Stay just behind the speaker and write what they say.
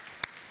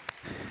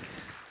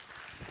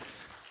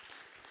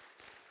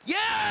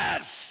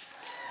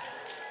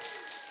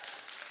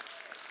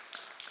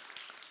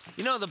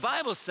You know, the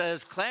Bible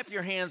says, clap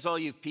your hands, all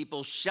you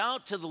people,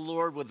 shout to the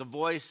Lord with the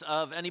voice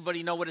of,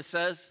 anybody know what it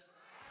says?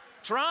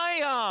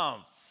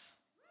 Triumph.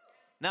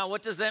 Now,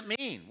 what does that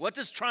mean? What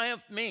does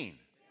triumph mean?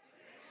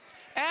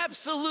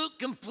 Absolute,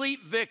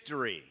 complete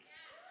victory.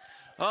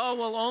 Oh,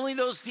 well, only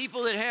those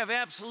people that have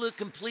absolute,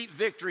 complete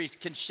victory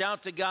can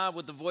shout to God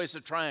with the voice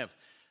of triumph.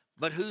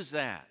 But who's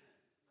that?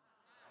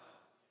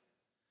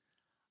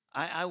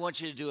 I want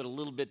you to do it a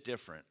little bit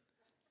different.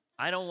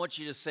 I don't want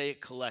you to say it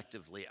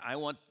collectively. I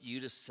want you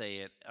to say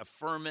it,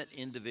 affirm it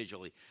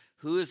individually.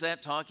 Who is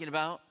that talking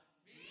about?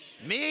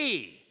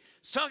 Me.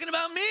 It's talking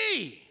about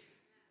me.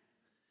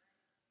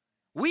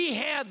 We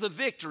have the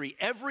victory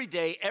every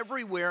day,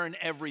 everywhere, and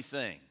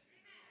everything.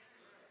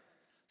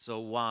 So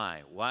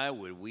why? Why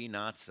would we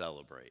not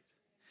celebrate?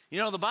 You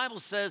know, the Bible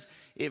says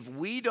if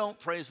we don't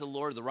praise the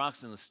Lord, the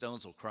rocks and the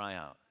stones will cry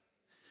out.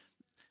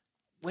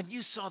 When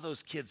you saw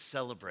those kids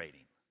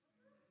celebrating,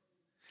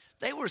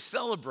 they were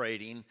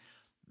celebrating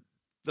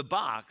the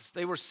box.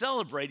 They were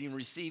celebrating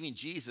receiving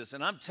Jesus.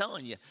 And I'm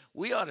telling you,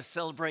 we ought to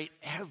celebrate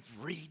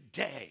every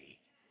day.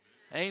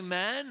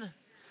 Amen?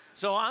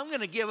 So I'm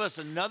going to give us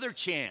another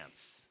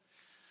chance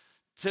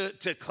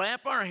to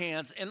clap our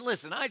hands. And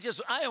listen, I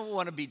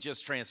want to be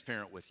just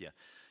transparent with you.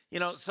 You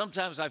know,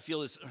 sometimes I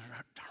feel this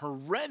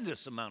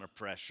horrendous amount of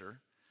pressure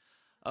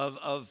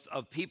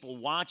of people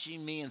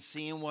watching me and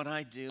seeing what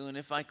I do, and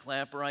if I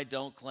clap or I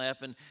don't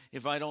clap, and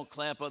if I don't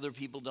clap, other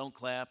people don't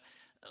clap.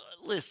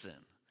 Listen,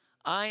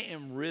 I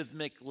am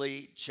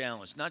rhythmically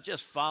challenged, not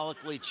just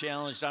follically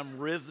challenged, I'm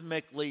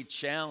rhythmically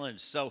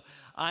challenged. So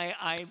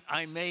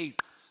I may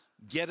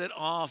get it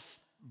off,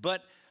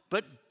 but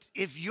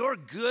if you're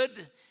good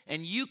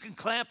and you can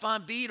clap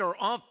on beat or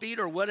off beat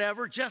or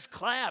whatever, just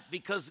clap,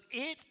 because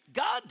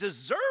God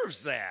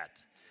deserves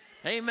that.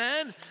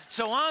 Amen?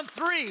 So on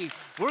 3,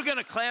 we're going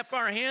to clap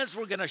our hands.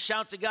 We're going to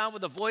shout to God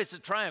with a voice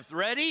of triumph.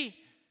 Ready?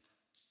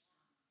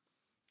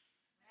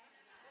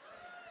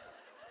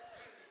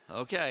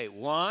 Okay,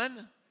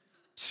 1,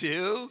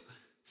 2,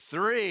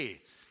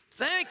 3.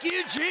 Thank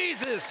you,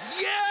 Jesus.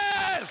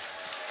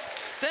 Yes!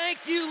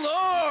 Thank you,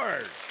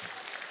 Lord.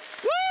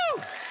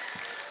 Woo!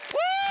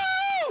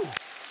 Woo!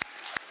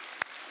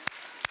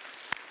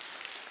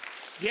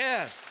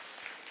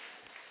 Yes.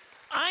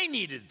 I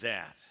needed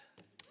that.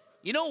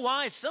 You know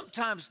why?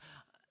 Sometimes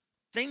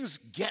things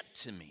get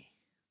to me.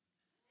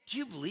 Do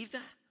you believe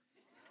that?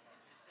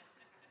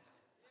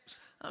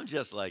 I'm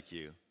just like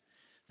you.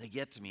 They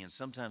get to me, and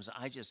sometimes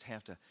I just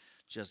have to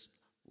just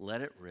let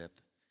it rip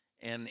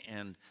and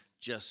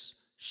just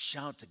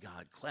shout to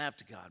God, clap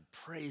to God,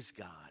 praise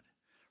God,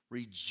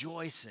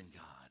 rejoice in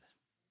God.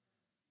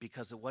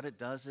 Because of what it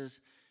does is,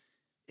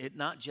 it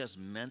not just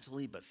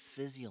mentally, but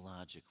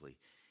physiologically,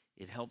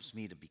 it helps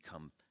me to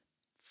become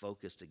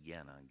focused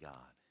again on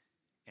God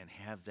and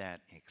have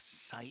that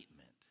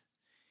excitement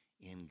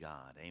in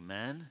God.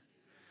 Amen?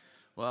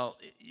 Well,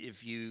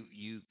 if you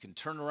can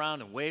turn around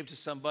and wave to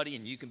somebody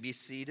and you can be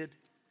seated.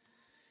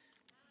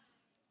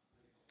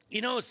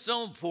 You know, it's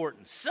so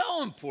important,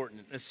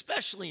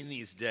 especially in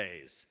these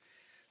days,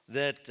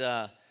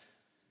 that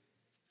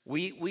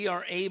we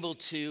are able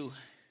to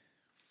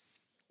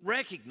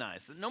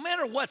recognize that no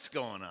matter what's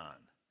going on,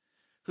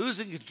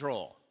 who's in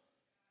control?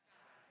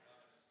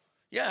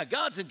 Yeah,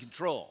 God's in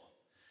control.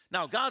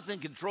 Now, God's in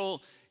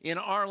control in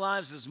our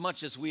lives as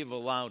much as we have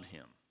allowed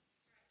him.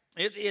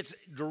 It's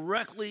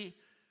directly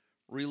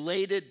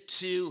related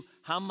to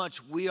how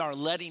much we are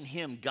letting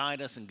him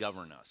guide us and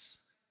govern us.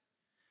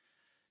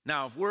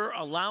 Now, if we're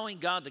allowing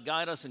God to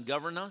guide us and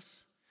govern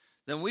us,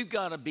 then we've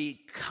got to be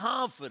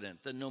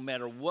confident that no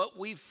matter what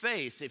we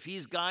face, if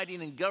he's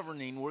guiding and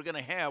governing, we're going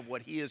to have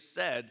what he has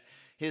said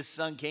his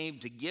son came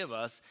to give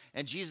us.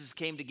 And Jesus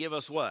came to give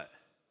us what?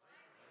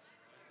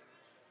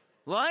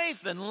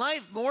 Life, and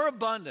life more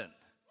abundant.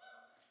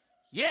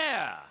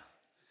 Yeah.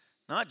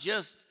 Not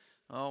just,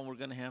 oh, we're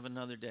going to have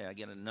another day. I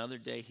get another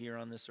day here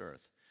on this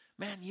earth.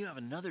 Man, you have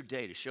another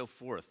day to show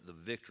forth the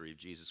victory of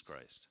Jesus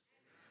Christ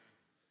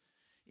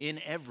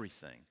in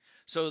everything.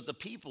 So the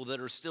people that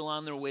are still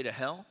on their way to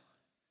hell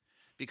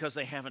because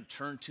they haven't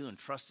turned to and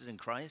trusted in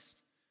Christ,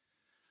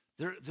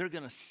 they're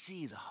going to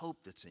see the hope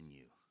that's in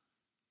you,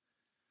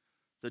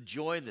 the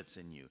joy that's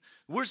in you.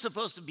 We're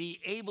supposed to be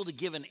able to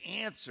give an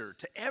answer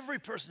to every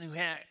person who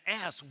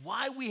asks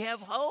why we have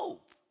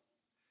hope.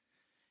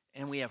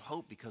 And we have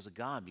hope because of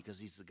God, because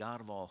he's the God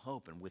of all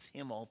hope, and with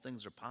him all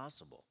things are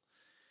possible.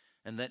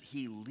 And that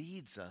he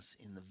leads us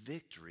in the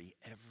victory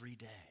every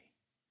day.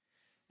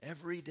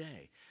 Every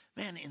day.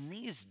 Man, in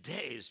these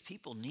days,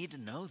 people need to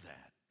know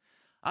that.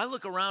 I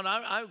look around,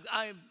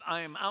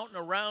 I'm out and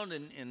around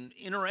and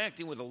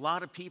interacting with a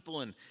lot of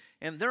people,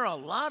 and there are a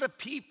lot of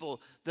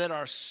people that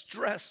are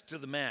stressed to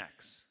the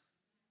max.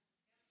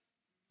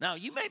 Now,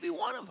 you may be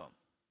one of them,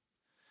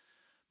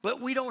 but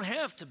we don't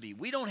have to be.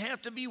 We don't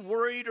have to be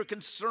worried or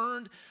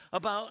concerned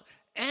about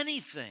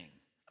anything,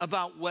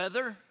 about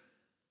weather.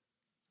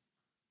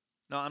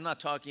 No, I'm not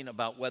talking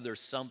about weather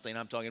something,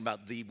 I'm talking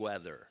about the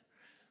weather.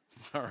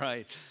 All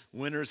right,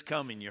 winter's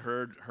coming. You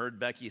heard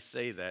Becky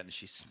say that, and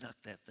she snuck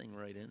that thing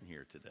right in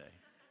here today.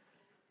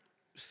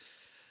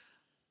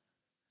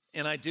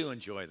 And I do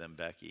enjoy them,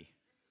 Becky.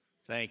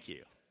 Thank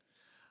you.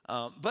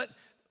 But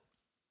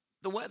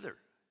the weather.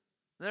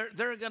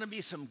 There are going to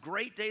be some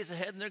great days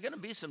ahead, and there are going to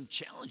be some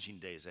challenging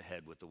days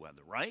ahead with the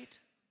weather, right?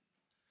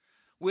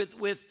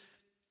 With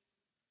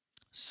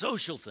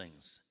social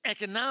things,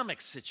 economic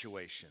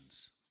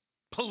situations,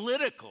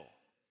 political.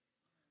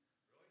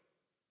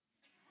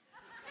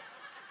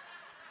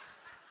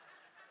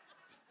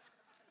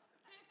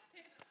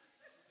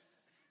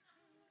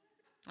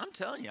 I'm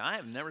telling you, I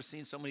have never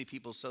seen so many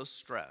people so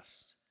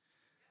stressed.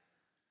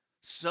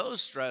 So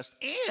stressed,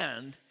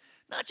 and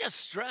not just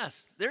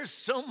stressed, there's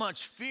so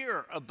much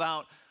fear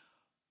about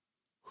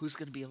who's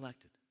going to be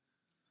elected.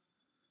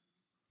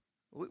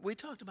 We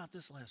talked about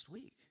this last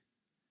week.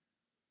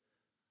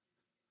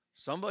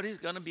 Somebody's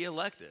going to be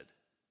elected,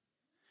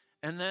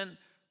 and then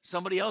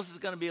somebody else is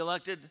going to be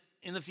elected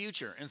in the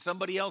future, and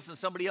somebody else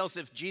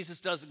if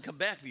Jesus doesn't come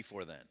back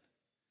before then.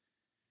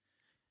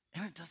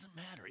 And it doesn't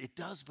matter. It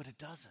does, but it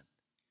doesn't.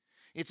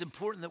 It's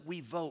important that we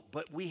vote,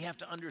 but we have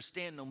to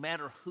understand no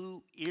matter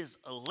who is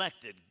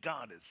elected,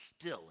 God is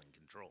still in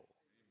control.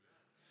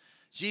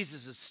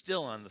 Jesus is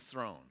still on the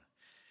throne.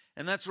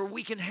 And that's where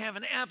we can have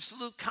an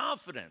absolute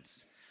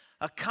confidence,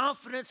 a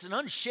confidence, an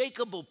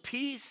unshakable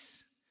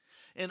peace,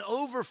 an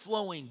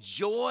overflowing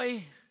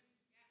joy,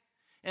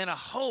 and a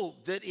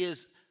hope that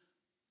is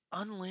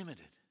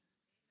unlimited.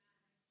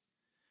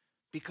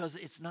 Because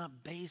it's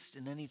not based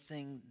in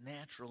anything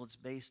natural, it's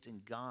based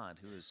in God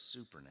who is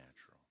supernatural.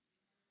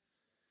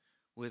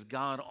 With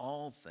God,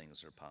 all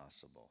things are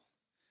possible.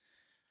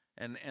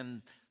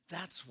 And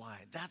that's why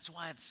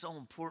it's so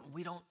important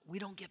we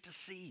don't get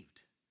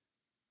deceived.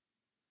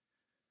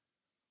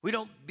 We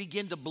don't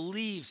begin to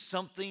believe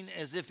something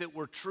as if it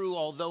were true,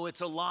 although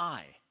it's a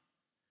lie.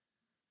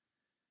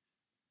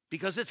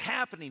 Because it's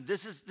happening.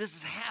 This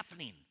is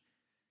happening.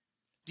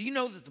 Do you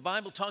know that the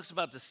Bible talks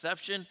about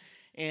deception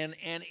and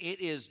it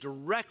is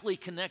directly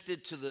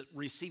connected to the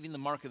receiving the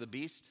mark of the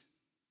beast?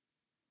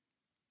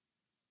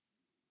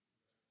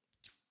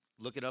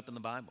 Look it up in the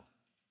Bible.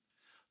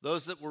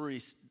 Those that were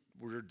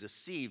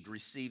deceived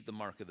received the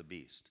mark of the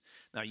beast.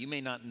 Now, you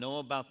may not know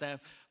about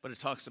that, but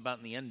it talks about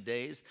in the end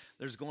days,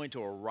 there's going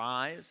to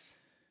arise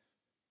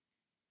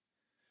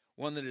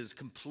one that is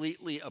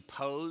completely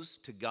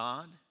opposed to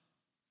God.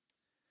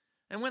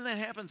 And when that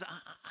happens,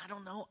 I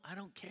don't know. I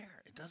don't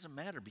care. It doesn't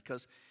matter,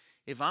 because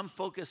if I'm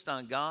focused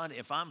on God,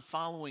 if I'm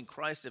following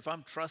Christ, if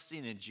I'm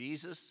trusting in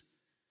Jesus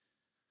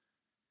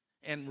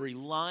and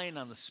relying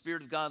on the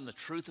Spirit of God and the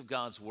truth of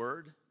God's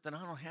word, then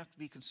I don't have to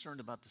be concerned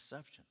about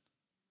deception.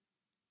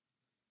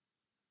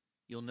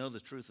 You'll know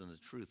the truth, and the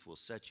truth will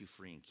set you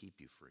free and keep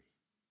you free.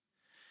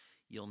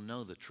 You'll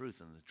know the truth,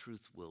 and the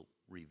truth will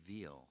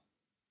reveal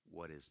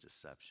what is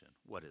deception,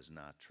 what is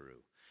not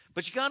true.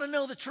 But you got to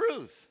know the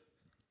truth.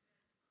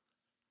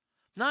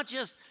 Not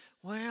just,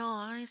 well,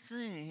 I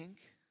think,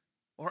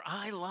 or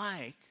I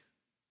like,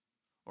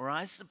 or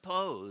I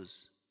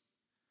suppose.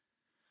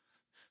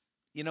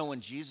 You know,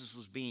 when Jesus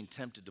was being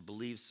tempted to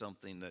believe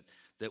something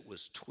that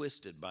was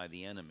twisted by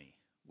the enemy,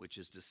 which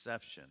is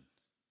deception,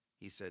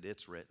 he said,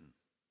 it's written.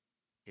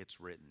 It's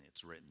written,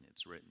 it's written,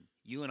 it's written.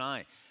 You and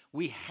I,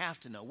 we have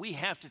to know. We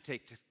have to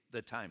take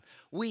the time.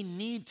 We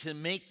need to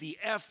make the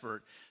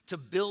effort to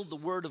build the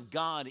Word of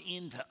God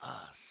into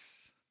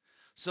us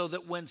so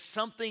that when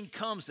something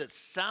comes that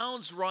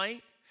sounds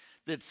right,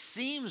 that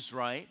seems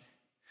right,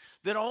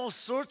 that all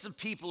sorts of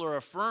people are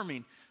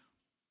affirming,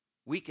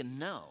 we can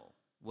know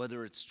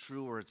whether it's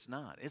true or it's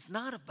not. It's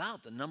not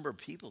about the number of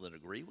people that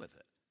agree with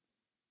it.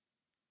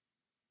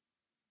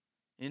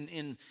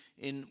 In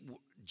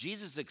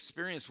Jesus'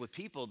 experience with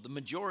people, the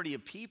majority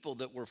of people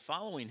that were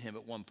following him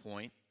at one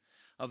point,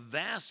 a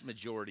vast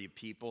majority of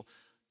people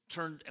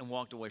turned and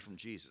walked away from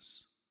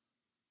Jesus.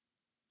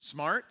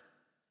 Smart?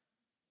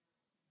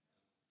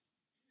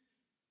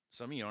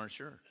 Some of you aren't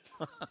sure.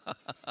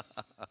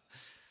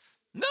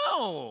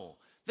 No!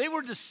 They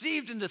were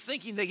deceived into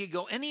thinking they could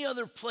go any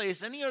other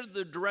place, any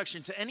other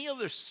direction, to any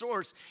other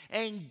source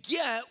and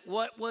get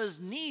what was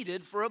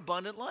needed for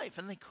abundant life,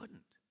 and they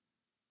couldn't.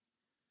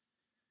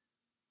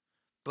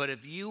 But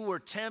if you were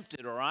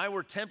tempted, or I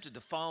were tempted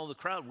to follow the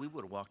crowd, we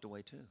would have walked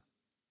away too.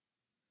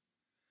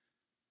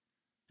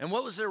 And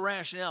what was their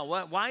rationale?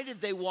 Why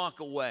did they walk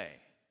away?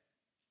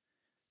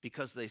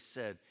 Because they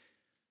said,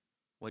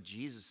 what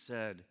Jesus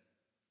said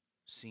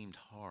seemed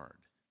hard,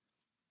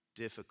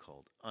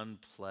 difficult,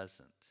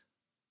 unpleasant.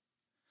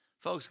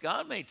 Folks,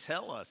 God may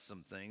tell us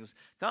some things.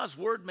 God's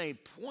word may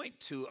point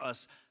to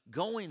us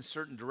going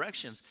certain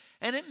directions,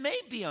 and it may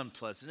be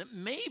unpleasant. It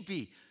may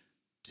be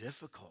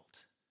difficult.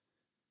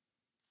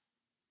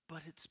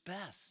 But it's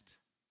best.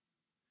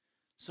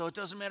 So it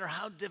doesn't matter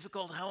how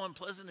difficult, how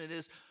unpleasant it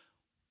is,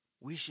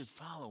 we should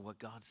follow what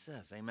God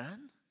says.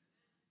 Amen?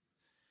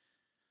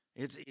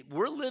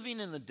 We're living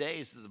in the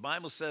days that the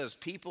Bible says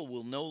people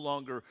will no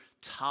longer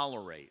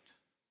tolerate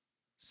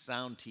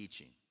sound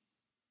teaching.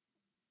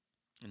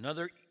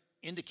 Another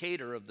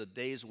indicator of the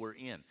days we're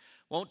in.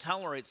 Won't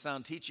tolerate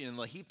sound teaching, and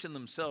they'll heap to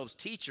themselves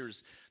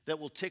teachers that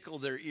will tickle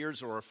their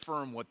ears or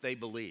affirm what they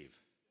believe.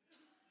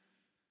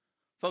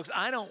 Folks,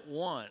 I don't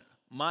want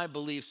my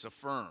beliefs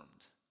affirmed.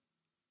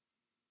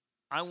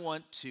 I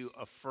want to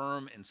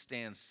affirm and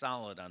stand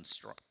solid on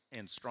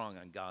and strong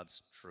on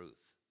God's truth.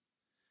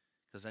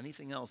 Because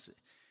anything else,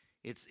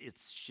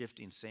 it's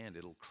shifting sand.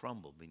 It'll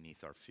crumble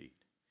beneath our feet.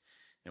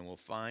 And we'll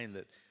find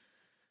that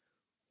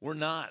we're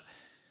not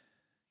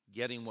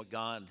getting what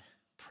God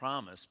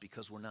promised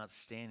because we're not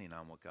standing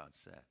on what God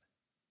said.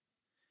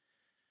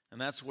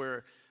 And that's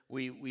where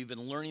we've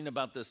been learning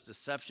about this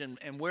deception.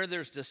 And where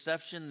there's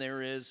deception,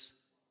 there is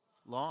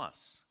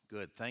loss.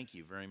 Good, thank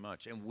you very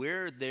much. And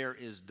where there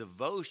is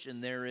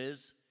devotion, there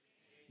is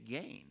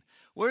gain.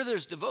 Where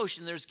there's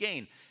devotion, there's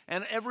gain.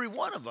 And every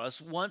one of us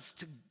wants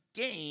to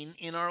gain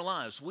in our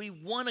lives. We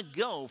want to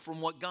go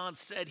from what God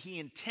said He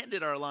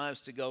intended our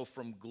lives to go,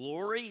 from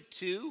glory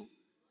to,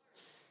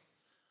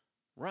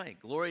 right,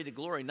 glory to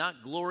glory,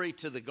 not glory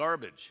to the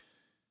garbage.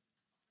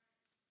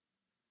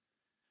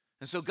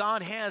 And so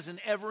God has an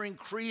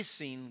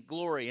ever-increasing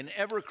glory, an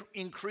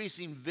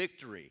ever-increasing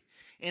victory,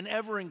 an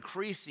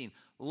ever-increasing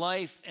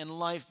life and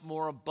life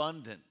more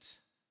abundant.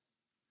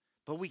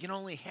 But we can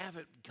only have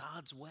it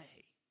God's way.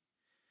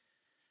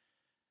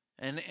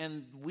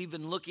 And we've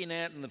been looking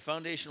at, in the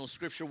foundational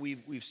scripture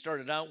we've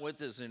started out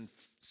with, is in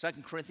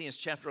 2 Corinthians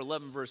chapter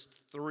 11, verse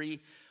 3,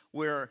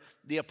 where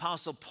the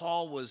Apostle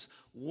Paul was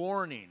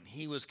warning.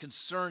 He was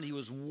concerned. He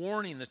was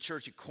warning the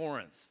church at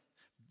Corinth.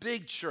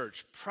 Big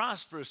church,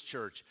 prosperous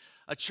church,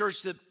 a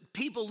church that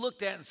people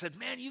looked at and said,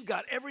 man, you've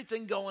got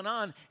everything going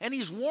on. And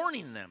he's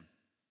warning them,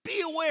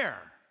 be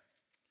aware.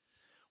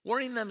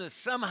 Warning them that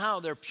somehow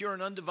their pure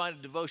and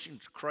undivided devotion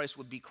to Christ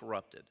would be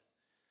corrupted.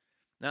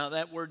 Now,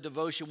 that word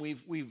devotion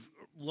we've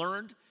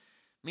learned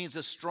means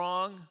a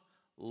strong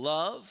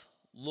love,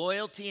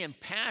 loyalty, and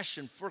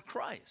passion for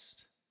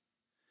Christ.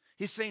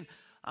 He's saying,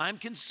 I'm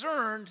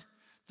concerned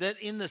that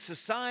in the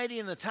society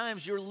and the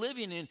times you're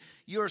living in,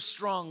 your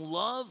strong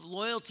love,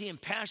 loyalty, and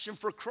passion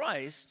for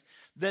Christ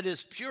that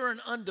is pure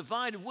and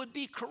undivided would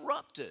be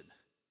corrupted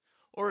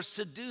or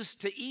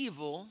seduced to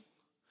evil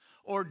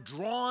or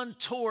drawn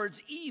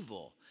towards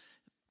evil,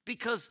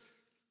 because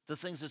the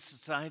things of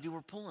society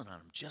were pulling on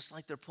them, just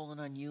like they're pulling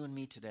on you and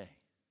me today.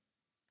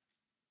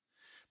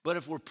 But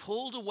if we're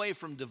pulled away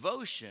from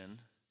devotion,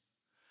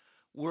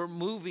 we're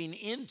moving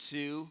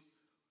into,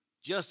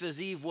 just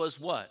as Eve was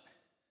what?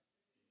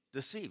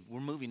 Deceived. We're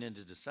moving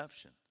into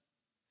deception.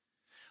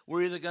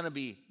 We're either going to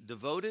be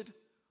devoted,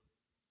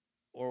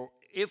 or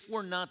if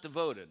we're not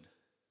devoted,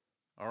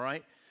 all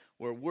right,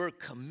 where we're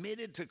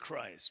committed to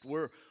Christ,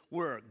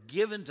 we're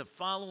given to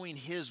following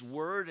His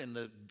word and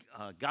the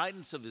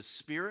guidance of His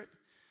Spirit,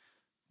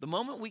 the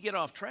moment we get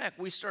off track,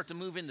 we start to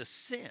move into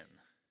sin.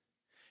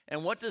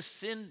 And what does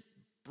sin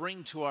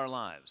bring to our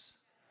lives?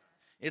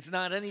 It's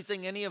not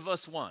anything any of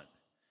us want.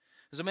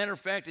 As a matter of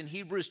fact, in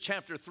Hebrews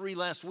chapter 3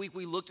 last week,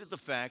 we looked at the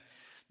fact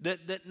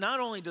that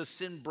not only does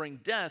sin bring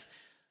death,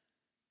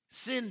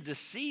 sin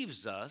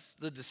deceives us,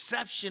 the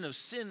deception of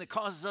sin that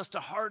causes us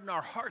to harden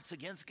our hearts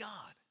against God.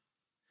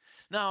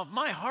 Now, if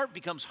my heart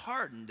becomes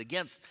hardened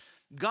against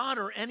God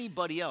or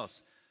anybody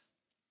else,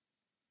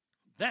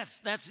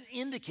 that's an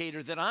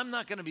indicator that I'm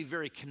not going to be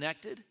very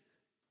connected.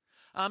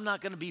 I'm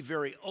not going to be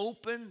very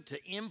open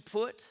to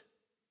input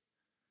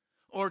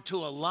or to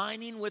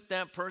aligning with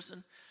that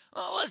person.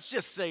 Well, let's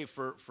just say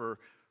for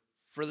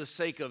the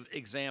sake of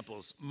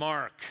examples,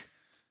 Mark.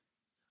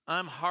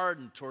 I'm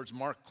hardened towards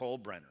Mark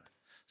Kolbrenner,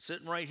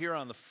 sitting right here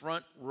on the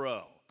front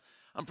row.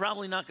 I'm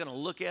probably not going to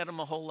look at him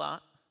a whole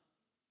lot.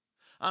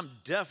 I'm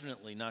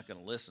definitely not going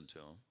to listen to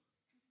him.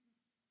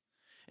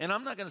 And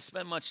I'm not going to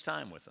spend much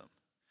time with him.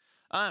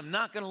 I'm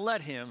not going to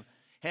let him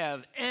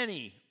have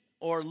any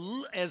or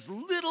as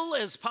little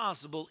as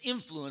possible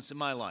influence in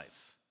my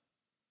life.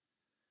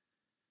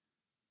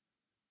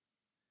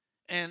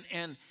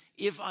 And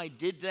if I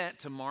did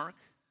that to Mark,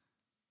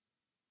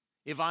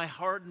 if I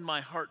hardened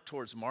my heart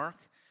towards Mark,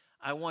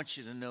 I want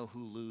you to know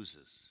who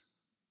loses.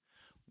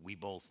 We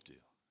both do.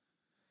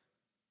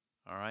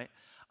 All right?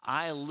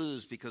 I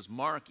lose because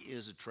Mark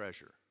is a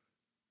treasure,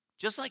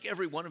 just like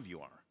every one of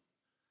you are.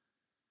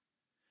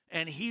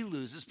 And he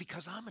loses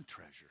because I'm a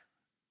treasure.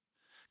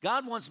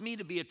 God wants me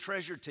to be a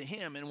treasure to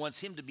him and wants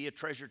him to be a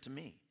treasure to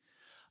me.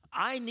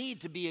 I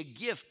need to be a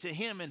gift to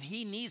him and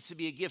he needs to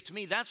be a gift to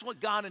me. That's what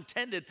God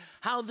intended,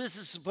 how this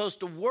is supposed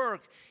to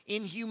work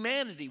in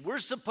humanity. We're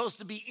supposed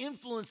to be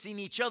influencing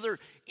each other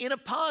in a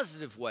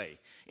positive way,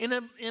 in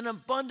an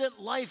abundant,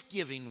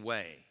 life-giving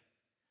way.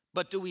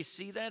 But do we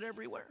see that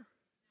everywhere?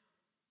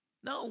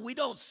 No, we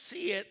don't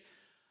see it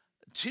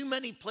too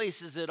many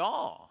places at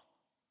all.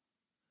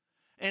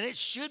 And it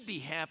should be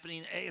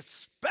happening,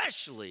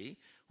 especially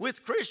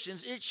with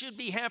Christians. It should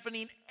be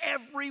happening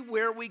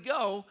everywhere we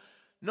go,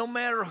 no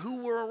matter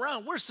who we're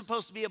around. We're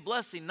supposed to be a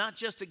blessing, not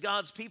just to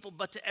God's people,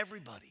 but to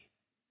everybody.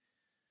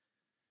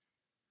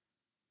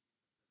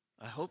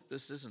 I hope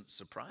this isn't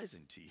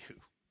surprising to you.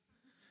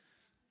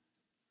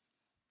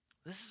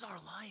 This is our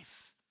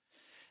life.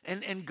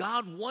 And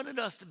God wanted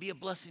us to be a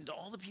blessing to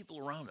all the people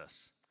around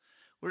us.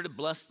 We're to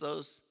bless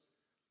those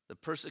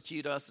that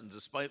persecute us and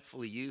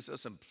despitefully use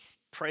us and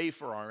pray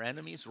for our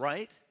enemies,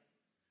 right?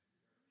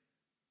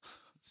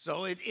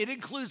 So it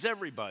includes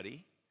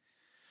everybody.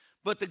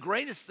 But the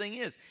greatest thing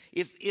is,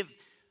 if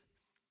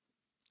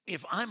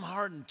I'm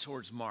hardened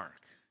towards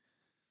Mark,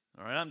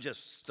 all right, I'm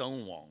just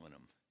stonewalling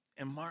him,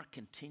 and Mark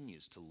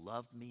continues to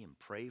love me and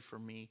pray for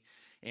me,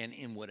 and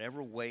in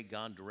whatever way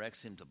God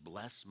directs him to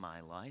bless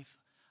my life,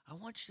 I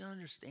want you to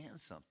understand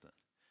something.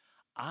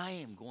 I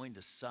am going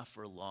to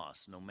suffer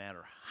loss no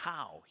matter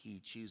how he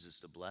chooses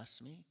to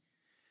bless me,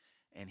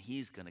 and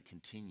he's going to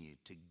continue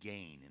to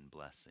gain in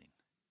blessing.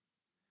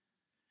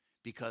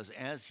 Because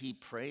as he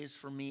prays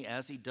for me,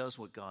 as he does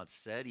what God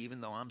said,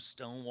 even though I'm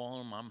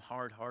stonewalling him, I'm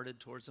hard-hearted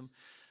towards him,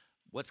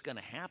 what's going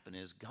to happen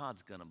is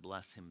God's going to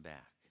bless him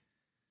back.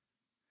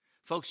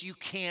 Folks, you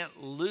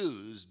can't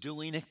lose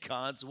doing it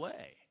God's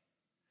way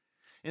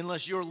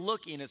unless you're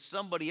looking at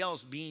somebody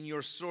else being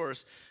your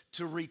source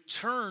to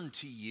return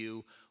to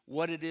you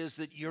what it is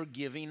that you're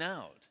giving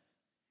out.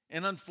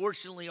 And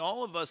unfortunately,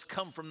 all of us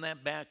come from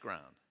that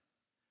background.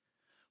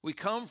 We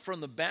come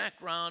from the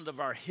background of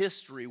our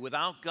history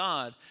without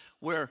God,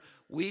 where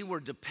we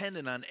were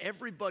dependent on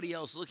everybody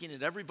else, looking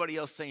at everybody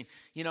else saying,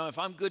 if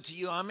I'm good to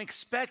you, I'm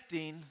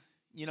expecting,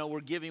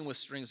 we're giving with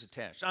strings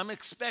attached. I'm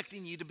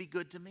expecting you to be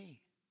good to me.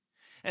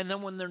 And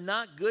then when they're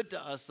not good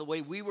to us the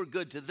way we were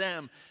good to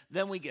them,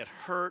 then we get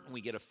hurt and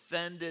we get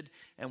offended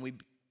and we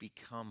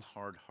become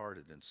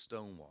hard-hearted and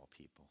stonewall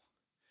people.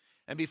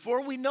 And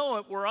before we know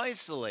it, we're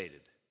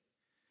isolated.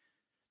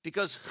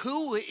 Because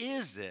who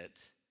is it,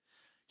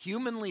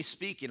 humanly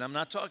speaking, I'm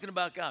not talking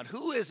about God,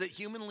 who is it,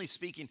 humanly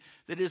speaking,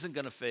 that isn't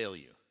going to fail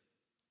you?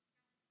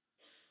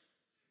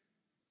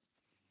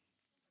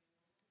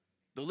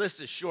 The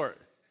list is short.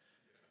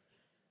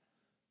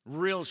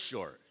 Real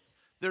short.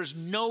 There's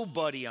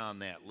nobody on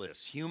that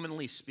list,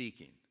 humanly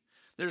speaking.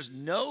 There's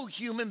no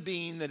human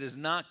being that is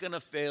not going to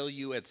fail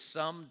you at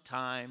some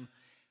time,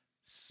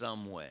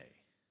 some way.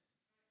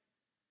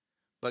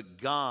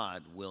 But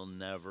God will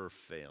never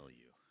fail you.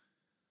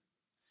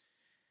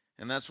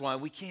 And that's why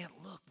we can't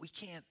look,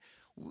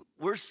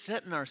 we're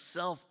setting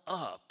ourselves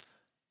up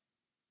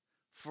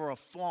for a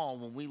fall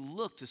when we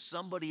look to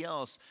somebody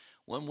else,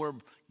 when we're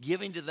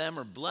giving to them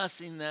or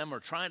blessing them or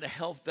trying to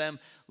help them,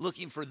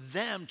 looking for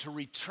them to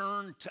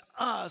return to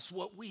us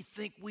what we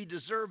think we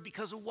deserve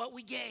because of what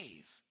we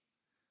gave.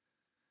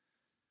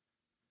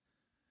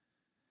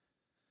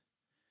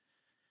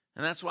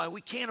 And that's why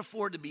we can't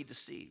afford to be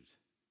deceived.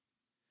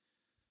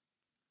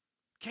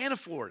 Can't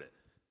afford it.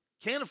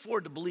 Can't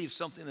afford to believe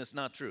something that's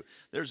not true.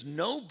 There's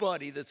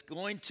nobody that's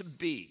going to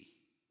be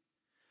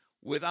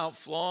without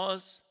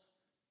flaws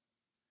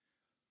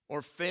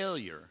or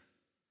failure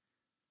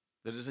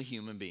that is a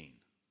human being.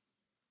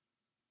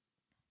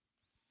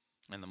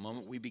 And the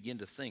moment we begin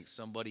to think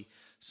somebody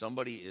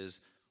is,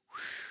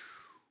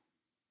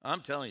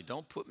 I'm telling you,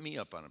 don't put me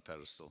up on a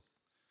pedestal.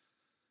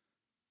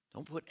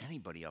 Don't put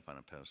anybody up on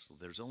a pedestal.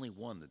 There's only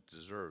one that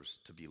deserves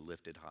to be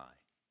lifted high,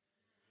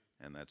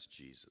 and that's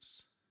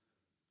Jesus.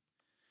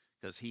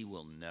 Because he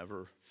will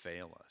never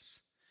fail us.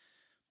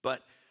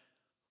 But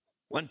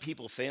when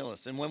people fail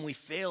us, and when we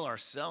fail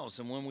ourselves,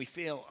 and when we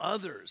fail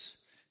others,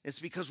 it's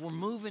because we're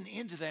moving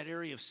into that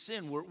area of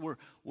sin.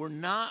 We're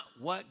not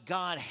what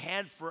God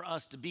had for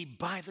us to be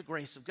by the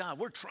grace of God.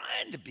 We're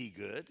trying to be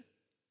good.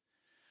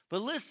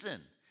 But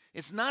listen,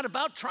 it's not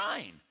about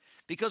trying.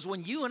 Because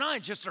when you and I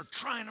just are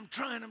trying, I'm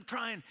trying,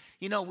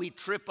 we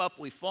trip up,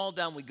 we fall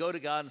down, we go to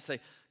God and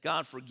say,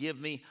 God, forgive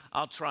me,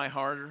 I'll try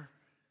harder.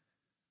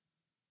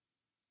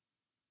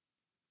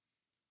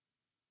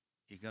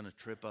 You're going to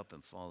trip up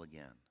and fall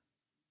again.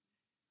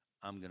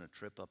 I'm going to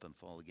trip up and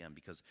fall again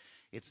because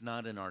it's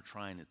not in our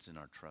trying, it's in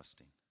our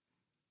trusting.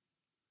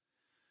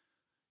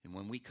 And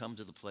when we come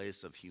to the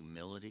place of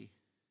humility,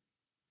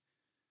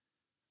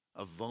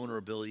 of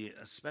vulnerability,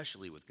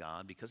 especially with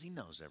God, because he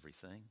knows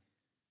everything,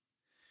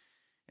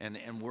 and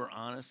we're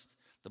honest,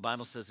 the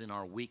Bible says in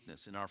our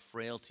weakness, in our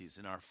frailties,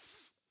 in our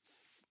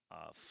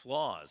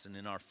flaws, and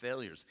in our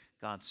failures,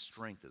 God's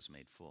strength is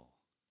made full.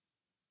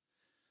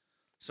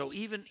 So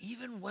even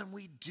when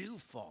we do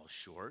fall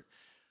short,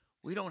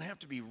 we don't have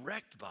to be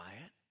wrecked by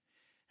it.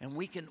 And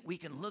we can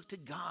look to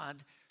God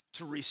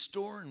to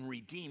restore and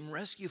redeem,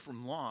 rescue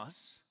from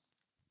loss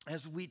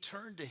as we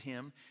turn to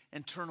him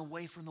and turn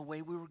away from the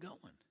way we were going.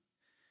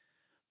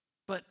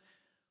 But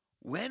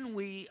when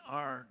we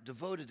are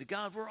devoted to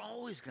God, we're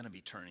always going to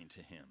be turning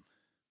to him.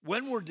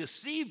 When we're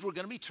deceived, we're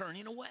going to be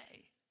turning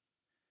away.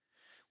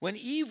 When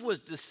Eve was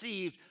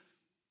deceived,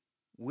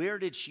 where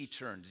did she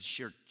turn?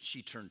 Did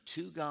she turn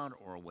to God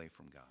or away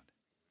from God?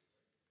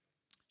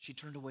 She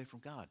turned away from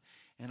God.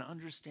 And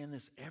understand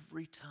this,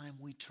 every time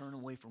we turn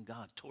away from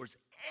God towards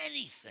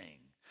anything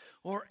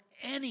or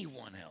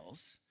anyone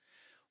else,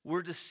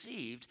 we're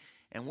deceived.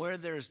 And where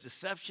there's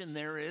deception,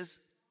 there is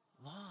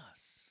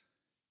loss.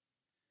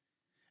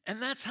 And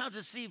that's how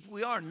deceived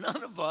we are.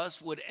 None of us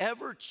would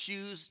ever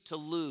choose to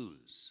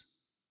lose.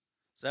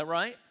 Is that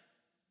right?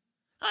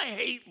 I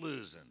hate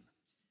losing.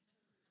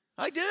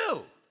 I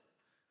do.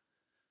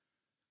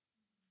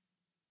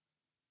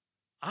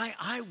 I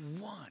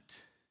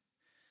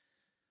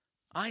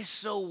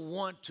so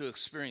want to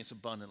experience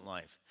abundant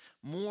life.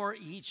 more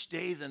each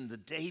day than the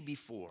day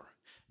before.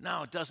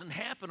 Now, it doesn't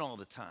happen all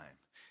the time.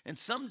 And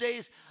some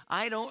days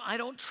I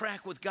don't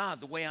track with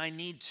God the way I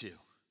need to.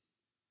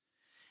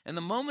 And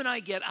the moment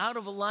I get out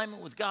of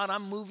alignment with God,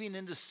 I'm moving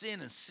into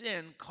sin, and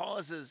sin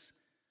causes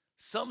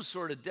some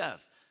sort of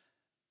death.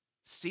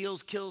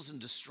 Steals, kills, and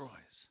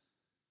destroys.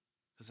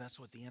 Because that's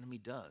what the enemy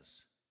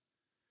does.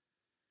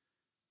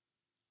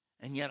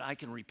 And yet I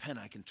can repent.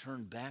 I can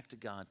turn back to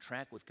God,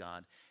 track with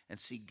God, and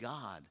see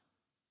God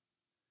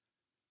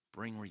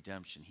bring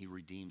redemption. He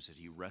redeems it.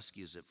 He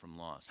rescues it from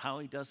loss. How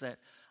he does that,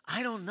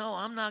 I don't know.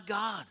 I'm not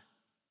God.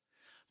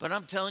 But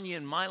I'm telling you,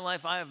 in my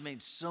life, I have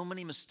made so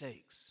many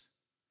mistakes.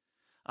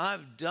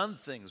 I've done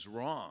things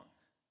wrong.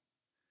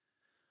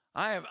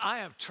 I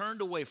have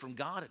turned away from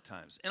God at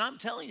times. And I'm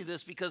telling you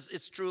this because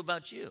it's true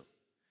about you.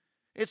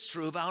 It's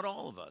true about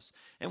all of us.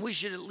 And we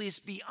should at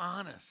least be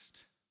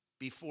honest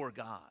before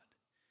God.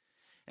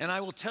 And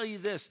I will tell you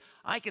this,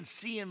 I can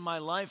see in my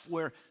life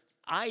where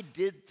I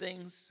did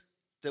things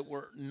that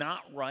were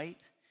not right.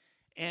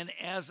 And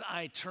as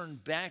I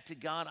turned back to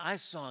God, I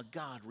saw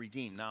God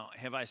redeem. Now,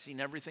 have I seen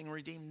everything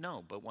redeemed?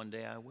 No, but one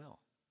day I will.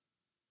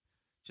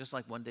 Just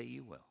like one day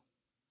you will.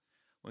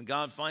 When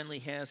God finally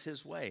has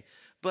his way.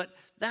 But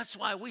that's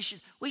why we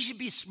should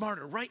be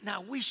smarter. Right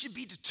now, we should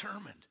be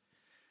determined.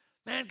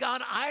 Man,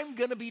 God, I'm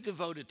going to be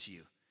devoted to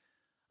you.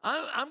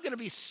 I'm going to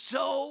be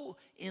so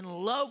in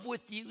love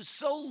with you,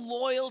 so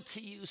loyal to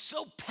you,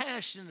 so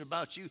passionate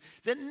about you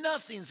that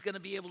nothing's going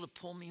to be able to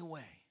pull me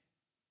away.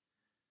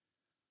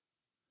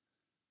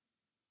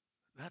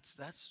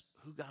 That's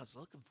who God's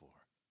looking for.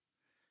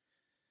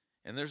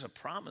 And there's a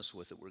promise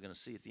with it we're going to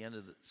see at the end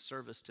of the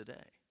service today.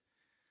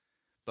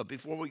 But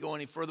before we go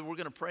any further, we're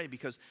going to pray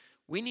because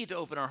we need to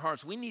open our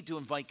hearts. We need to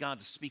invite God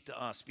to speak to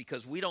us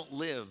because we don't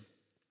live,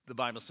 the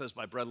Bible says,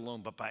 by bread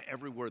alone, but by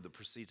every word that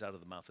proceeds out of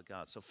the mouth of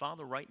God. So,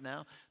 Father, right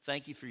now,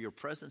 thank you for your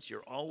presence.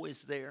 You're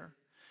always there.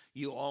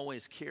 You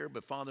always care.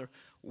 But, Father,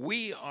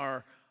 we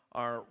are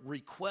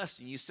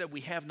requesting. You said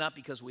we have not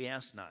because we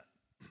ask not.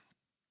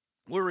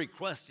 We're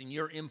requesting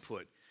your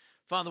input.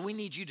 Father, we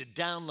need you to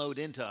download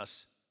into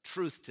us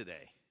truth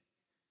today.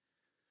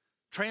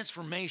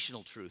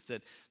 Transformational truth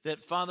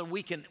that Father,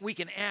 we can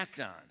act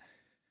on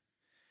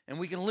and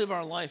we can live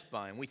our life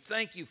by. And we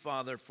thank you,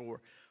 Father, for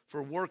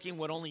working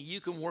what only you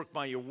can work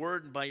by your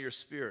word and by your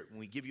spirit. And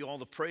we give you all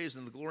the praise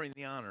and the glory and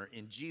the honor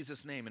in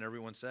Jesus' name. And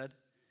everyone said?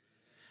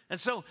 And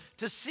so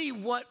to see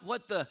what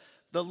the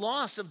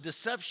loss of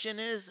deception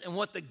is and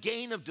what the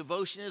gain of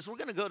devotion is, we're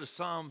going to go to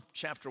Psalm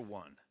chapter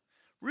 1.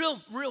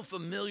 Real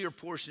familiar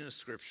portion of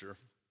Scripture.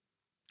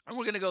 And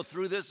we're going to go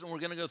through this and we're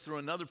going to go through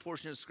another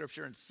portion of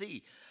Scripture and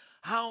see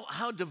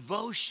how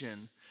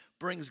devotion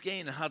brings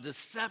gain and how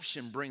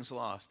deception brings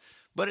loss.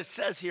 But it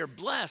says here,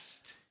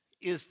 blessed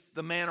is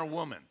the man or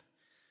woman.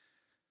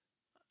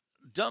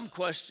 Dumb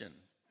question.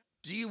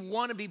 Do you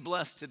want to be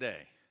blessed today?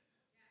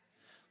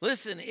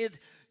 Listen,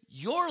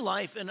 your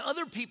life and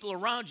other people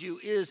around you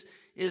is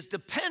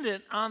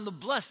dependent on the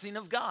blessing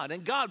of God.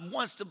 And God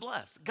wants to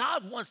bless.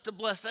 God wants to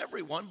bless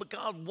everyone, but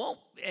God won't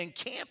and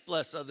can't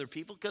bless other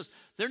people because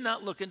they're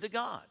not looking to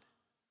God.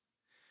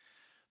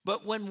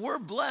 But when we're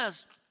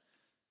blessed,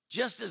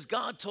 just as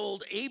God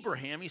told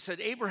Abraham, he said,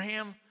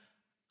 Abraham,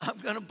 I'm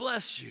going to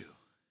bless you.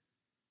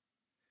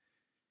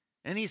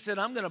 And he said,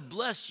 I'm going to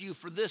bless you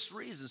for this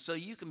reason, so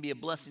you can be a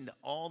blessing to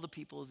all the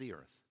people of the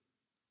earth.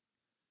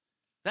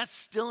 That's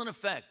still in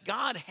effect.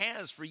 God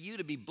has for you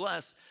to be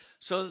blessed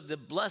so that the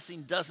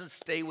blessing doesn't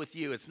stay with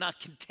you. It's not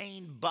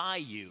contained by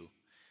you,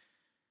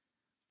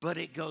 but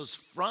it goes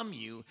from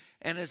you.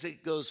 And as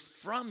it goes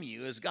from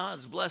you, as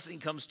God's blessing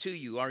comes to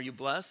you, are you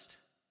blessed?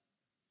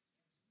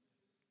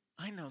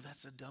 I know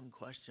that's a dumb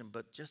question,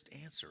 but just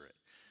answer it.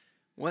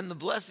 When the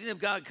blessing of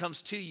God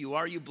comes to you,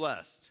 are you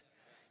blessed?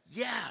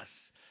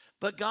 Yes.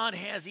 But God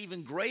has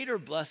even greater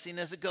blessing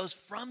as it goes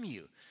from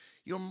you.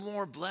 You're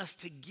more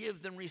blessed to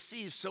give than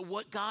receive. So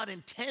what God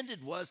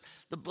intended was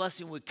the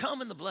blessing would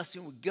come and the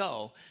blessing would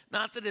go.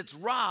 Not that it's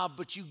robbed,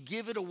 but you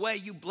give it away.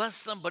 You bless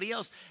somebody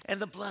else, and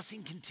the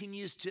blessing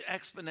continues to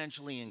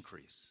exponentially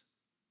increase.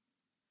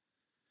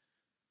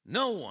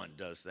 No one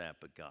does that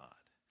but God.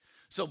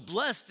 So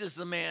blessed is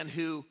the man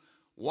who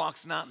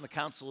walks not in the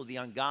counsel of the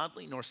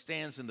ungodly, nor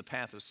stands in the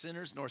path of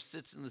sinners, nor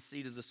sits in the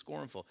seat of the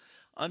scornful.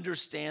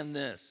 Understand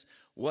this.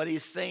 What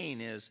he's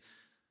saying is,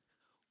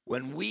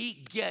 when we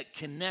get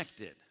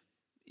connected,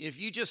 if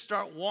you just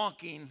start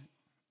walking,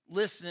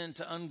 listening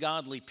to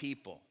ungodly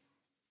people,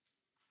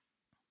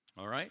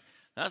 all right?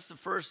 That's the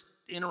first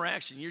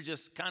interaction. You're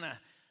just kind of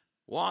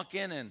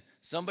walking and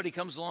somebody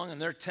comes along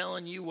and they're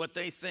telling you what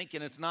they think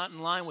and it's not in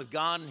line with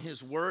God and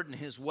his word and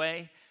his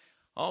way.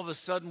 All of a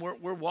sudden,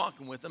 we're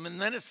walking with them. And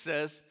then it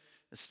says,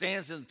 it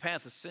stands in the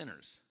path of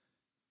sinners.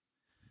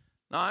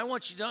 Now, I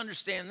want you to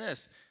understand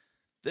this,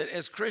 that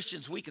as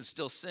Christians, we can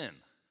still sin,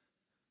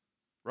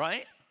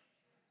 right?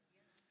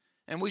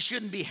 And we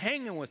shouldn't be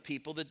hanging with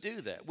people that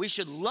do that. We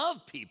should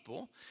love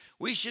people.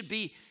 We should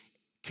be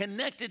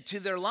connected to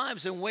their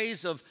lives in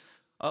ways of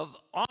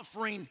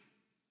offering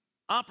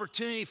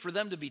opportunity for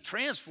them to be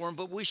transformed,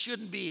 but we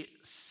shouldn't be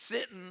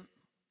sitting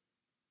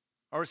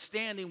or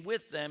standing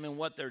with them in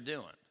what they're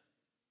doing.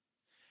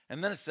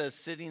 And then it says,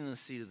 sitting in the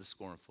seat of the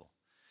scornful.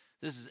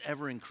 This is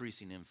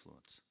ever-increasing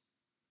influence.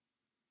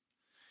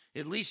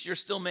 At least you're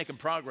still making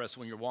progress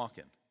when you're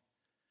walking.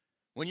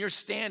 When you're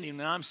standing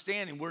and I'm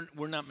standing,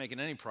 we're not making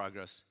any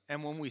progress.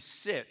 And when we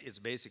sit, it's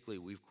basically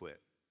we've quit.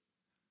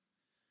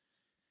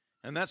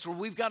 And that's where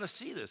we've got to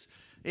see this.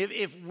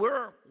 If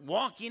we're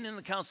walking in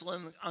the counsel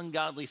of the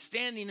ungodly,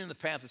 standing in the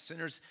path of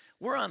sinners,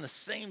 we're on the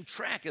same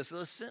track as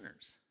those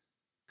sinners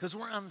because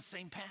we're on the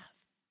same path.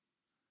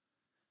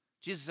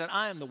 Jesus said,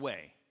 I am the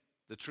way,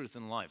 the truth,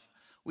 and life.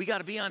 We got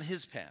to be on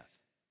his path.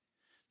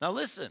 Now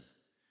listen,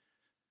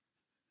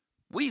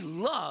 we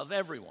love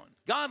everyone.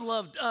 God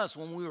loved us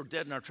when we were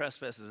dead in our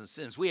trespasses and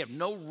sins. We have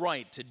no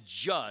right to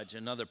judge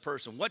another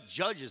person. What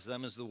judges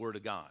them is the word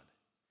of God.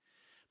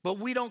 But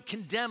we don't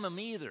condemn them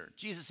either.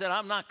 Jesus said,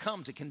 I'm not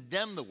come to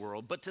condemn the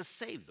world, but to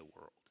save the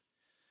world.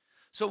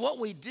 So what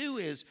we do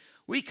is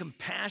we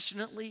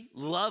compassionately,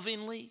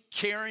 lovingly,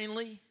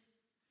 caringly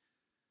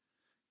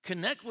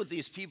connect with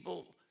these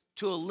people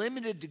to a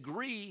limited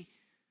degree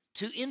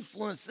to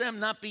influence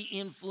them, not be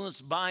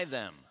influenced by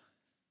them.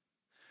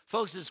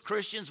 Folks, as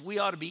Christians, we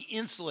ought to be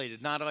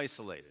insulated, not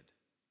isolated.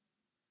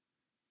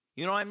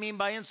 You know what I mean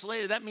by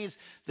insulated? That means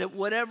that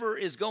whatever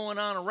is going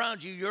on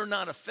around you, you're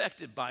not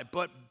affected by,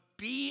 but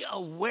be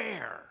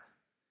aware.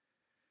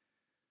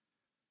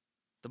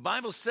 The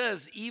Bible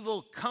says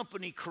evil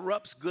company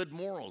corrupts good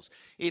morals.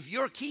 If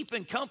you're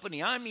keeping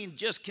company, I mean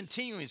just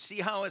continuing, see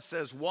how it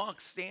says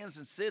walks, stands,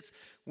 and sits?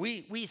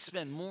 We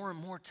spend more and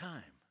more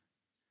time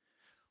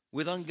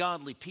with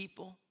ungodly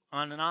people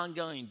on an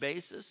ongoing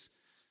basis.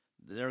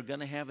 They're going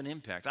to have an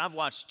impact. I've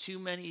watched too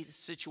many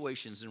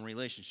situations in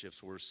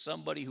relationships where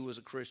somebody who was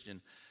a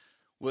Christian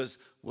was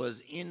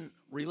in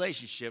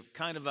relationship,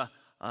 kind of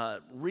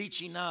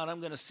reaching out. I'm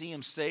going to see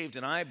him saved,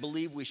 and I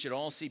believe we should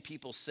all see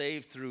people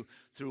saved through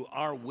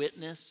our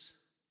witness.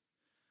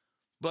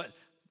 But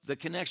the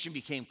connection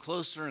became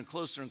closer and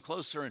closer and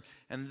closer,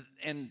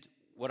 and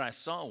what I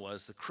saw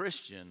was the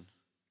Christian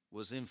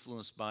was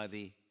influenced by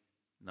the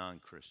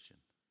non-Christian.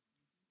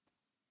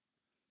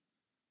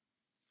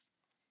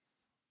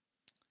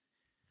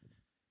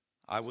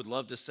 I would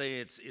love to say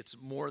it's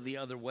more the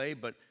other way,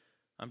 but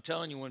I'm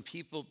telling you, when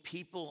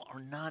people are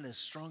not as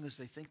strong as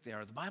they think they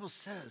are, the Bible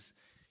says,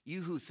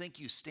 you who think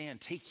you stand,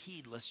 take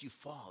heed lest you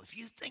fall. If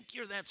you think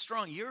you're that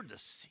strong, you're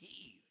deceived.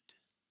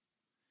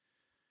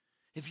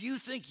 If you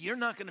think you're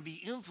not going to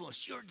be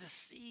influenced, you're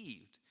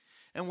deceived.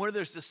 And where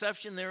there's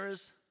deception, there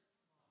is.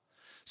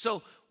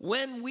 So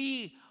when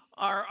we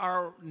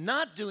are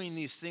not doing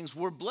these things,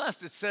 we're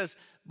blessed. It says,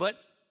 but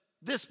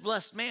this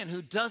blessed man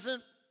who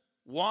doesn't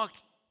walk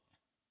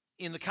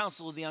in the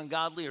counsel of the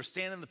ungodly or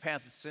stand in the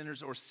path of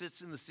sinners or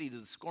sits in the seat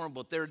of the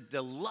scornful, their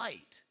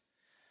delight,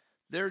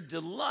 that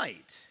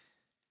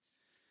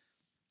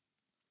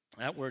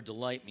word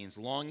delight means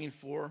longing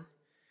for.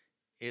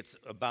 It's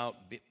about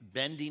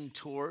bending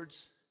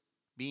towards,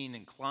 being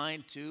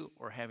inclined to,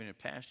 or having a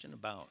passion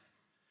about.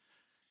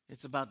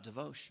 It's about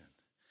devotion.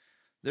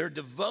 Their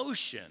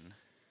devotion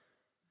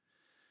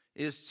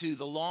is to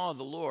the law of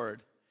the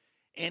Lord,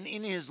 and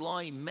in his law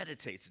he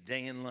meditates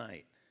day and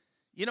night.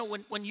 You know,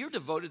 when you're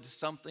devoted to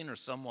something or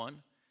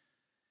someone,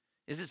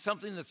 is it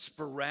something that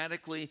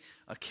sporadically,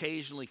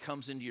 occasionally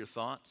comes into your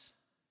thoughts?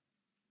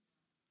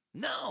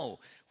 No.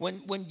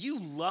 When you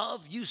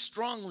love, you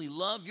strongly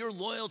love, you're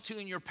loyal to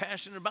and you're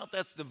passionate about,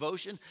 that's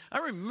devotion. I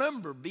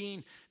remember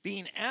being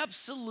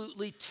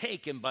absolutely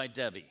taken by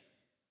Debbie.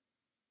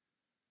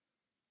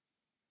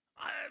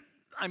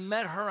 I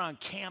met her on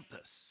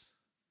campus.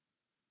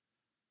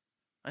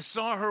 I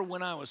saw her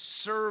when I was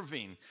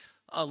serving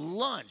a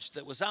lunch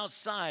that was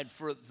outside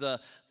for the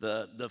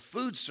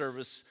food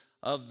service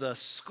of the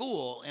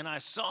school, and I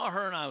saw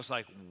her and I was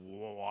like,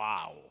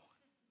 wow.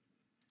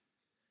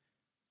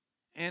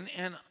 And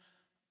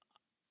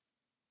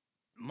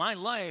my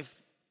life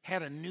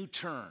had a new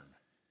turn.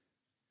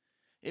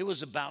 It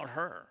was about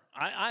her.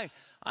 I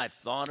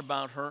thought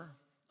about her.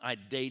 I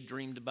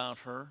daydreamed about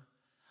her.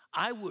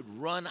 I would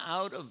run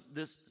out of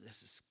this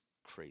is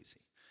crazy.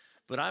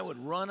 But I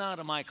would run out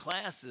of my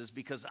classes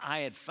because I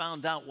had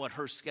found out what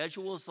her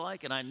schedule was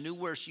like, and I knew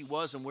where she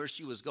was and where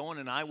she was going,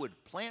 and I would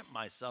plant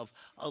myself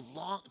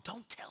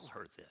don't tell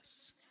her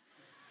this.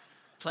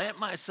 Plant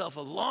myself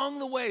along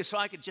the way so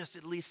I could just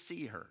at least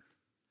see her.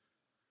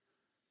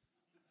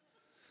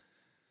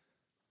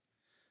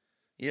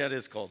 Yeah, it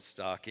is called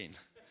stalking.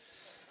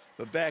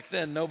 But back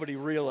then, nobody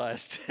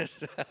realized it.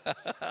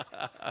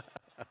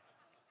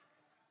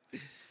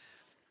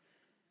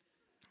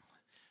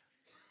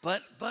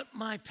 But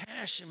my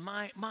passion,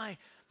 my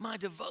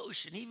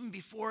devotion, even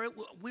before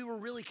we were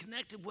really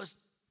connected, was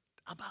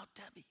about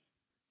Debbie.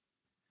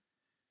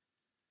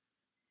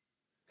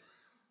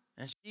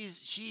 And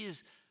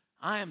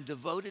I am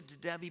devoted to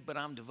Debbie, but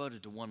I'm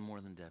devoted to one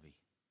more than Debbie.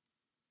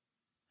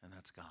 And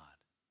that's God.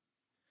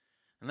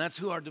 And that's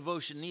who our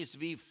devotion needs to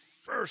be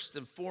first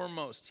and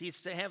foremost.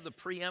 He's to have the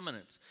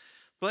preeminence.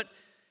 But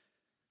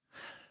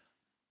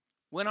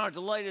When our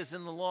delight is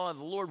in the law of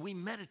the Lord, we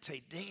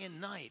meditate day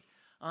and night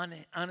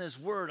on his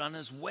word, on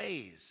his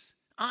ways,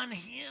 on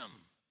him.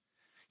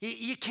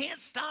 You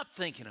can't stop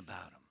thinking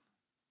about him.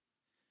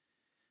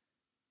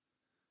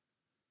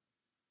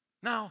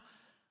 Now,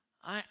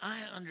 I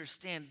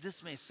understand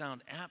this may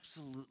sound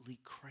absolutely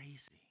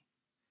crazy,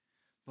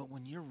 but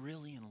when you're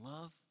really in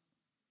love,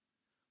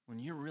 when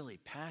you're really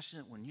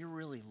passionate, when you're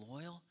really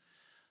loyal,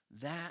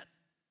 that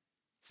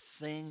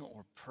thing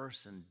or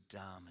person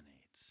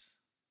dominates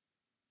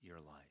your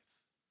life.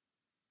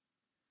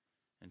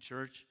 And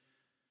church,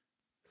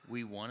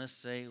 we want to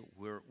say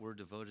we're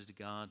devoted to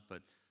God,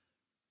 but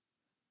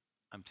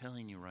I'm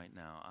telling you right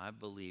now, I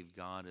believe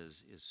God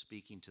is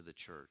speaking to the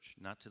church,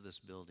 not to this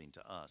building,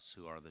 to us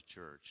who are the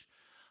church,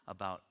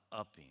 about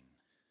upping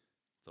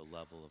the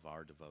level of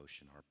our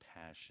devotion, our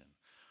passion,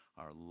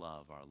 our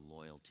love, our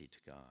loyalty to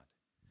God.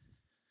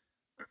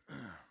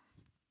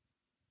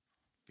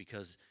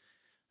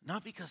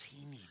 Not because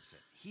he needs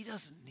it. He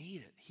doesn't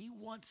need it. He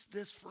wants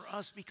this for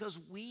us because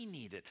we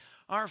need it.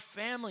 Our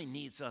family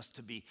needs us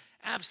to be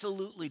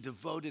absolutely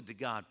devoted to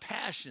God,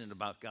 passionate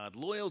about God,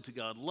 loyal to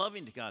God,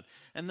 loving to God.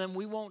 And then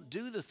we won't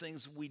do the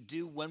things we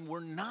do when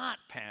we're not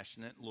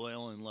passionate,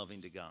 loyal, and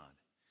loving to God.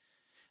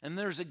 And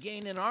there's a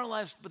gain in our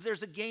lives, but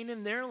there's a gain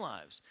in their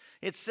lives.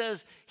 It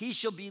says, he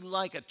shall be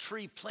like a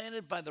tree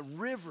planted by the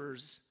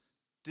rivers.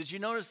 Did you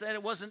notice that?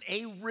 It wasn't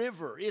a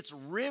river. It's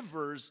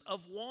rivers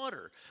of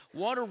water.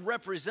 Water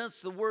represents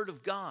the word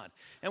of God.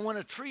 And when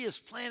a tree is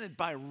planted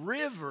by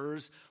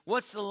rivers,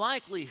 what's the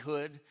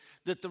likelihood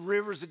that the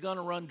rivers are going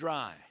to run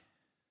dry?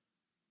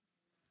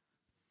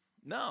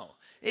 No.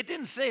 It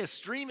didn't say a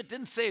stream. It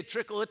didn't say a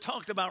trickle. It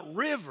talked about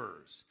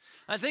rivers.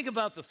 I think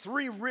about the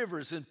 3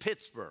 rivers in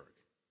Pittsburgh.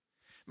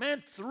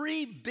 Man,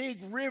 3 big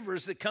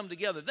rivers that come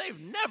together. They've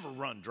never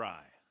run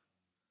dry.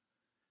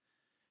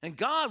 And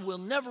God will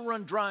never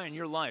run dry in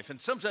your life. And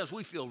sometimes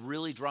we feel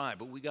really dry,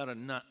 but we got to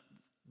not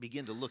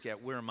begin to look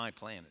at, where am I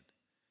planted?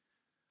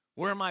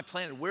 Where am I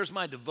planted? Where's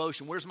my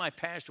devotion? Where's my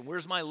passion?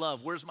 Where's my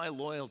love? Where's my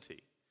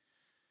loyalty?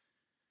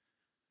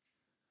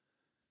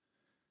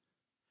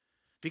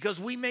 Because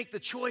we make the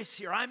choice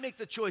here. I make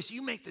the choice.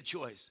 You make the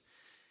choice.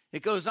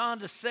 It goes on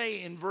to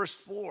say in verse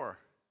 4,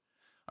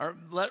 or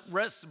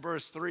rest of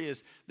verse 3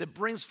 is, that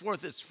brings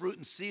forth its fruit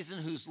in season,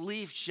 whose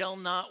leaf shall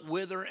not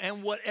wither,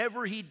 and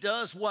whatever he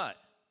does, what?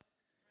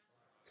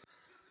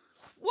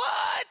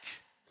 What?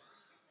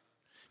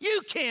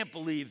 You can't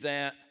believe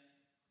that.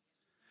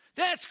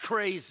 That's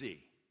crazy.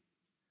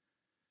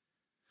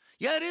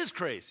 Yeah, it is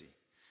crazy.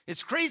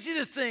 It's crazy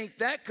to think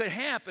that could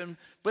happen,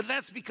 but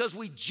that's because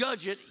we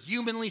judge it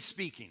humanly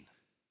speaking.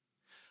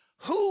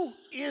 Who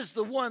is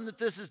the one that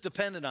this is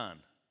dependent on?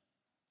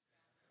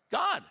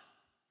 God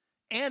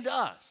and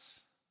us.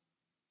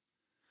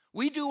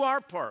 We do our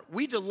part.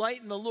 We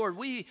delight in the Lord.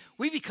 We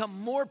become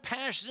more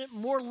passionate,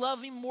 more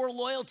loving, more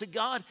loyal to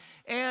God,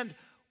 and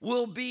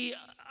will be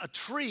a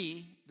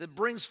tree that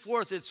brings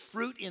forth its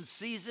fruit in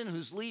season,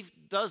 whose leaf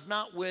does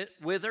not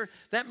wither.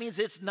 That means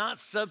it's not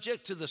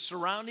subject to the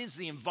surroundings.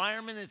 The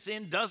environment it's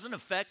in doesn't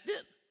affect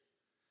it.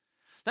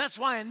 That's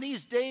why in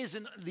these days,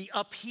 in the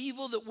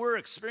upheaval that we're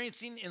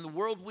experiencing in the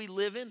world we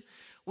live in,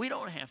 we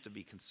don't have to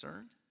be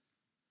concerned.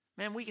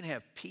 Man, we can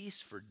have peace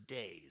for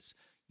days,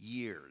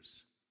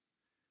 years,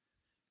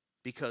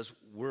 because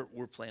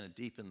we're planted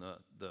deep in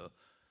the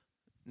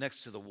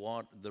next to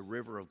the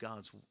river of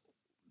God's,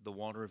 the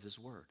water of his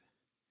word.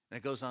 And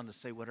it goes on to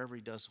say, whatever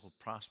he does will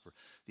prosper.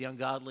 The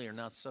ungodly are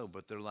not so,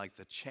 but they're like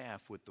the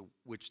chaff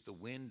which the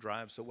wind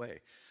drives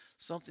away.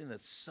 Something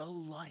that's so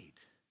light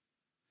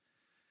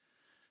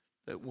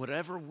that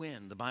whatever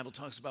wind, the Bible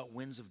talks about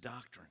winds of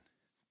doctrine,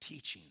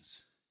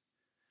 teachings,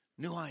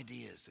 new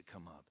ideas that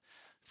come up,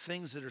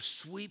 things that are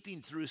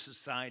sweeping through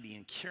society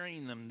and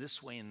carrying them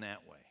this way and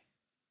that way.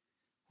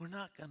 We're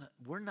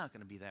not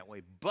gonna be that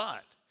way,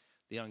 but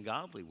the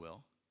ungodly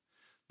will.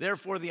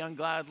 Therefore, the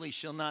ungodly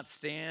shall not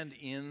stand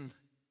in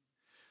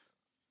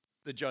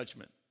the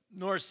judgment,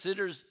 nor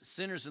sinners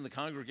in the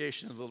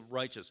congregation of the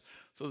righteous.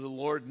 For the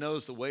Lord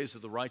knows the ways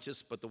of the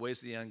righteous, but the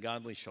ways of the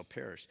ungodly shall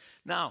perish.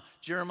 Now,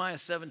 Jeremiah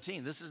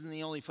 17, this isn't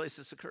the only place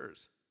this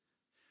occurs.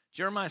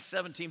 Jeremiah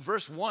 17,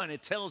 verse 1,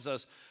 it tells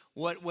us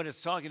what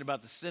it's talking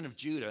about, the sin of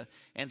Judah.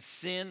 And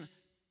sin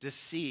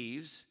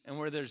deceives, and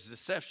where there's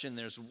deception,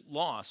 there's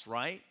loss,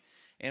 right?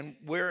 And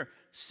where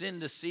sin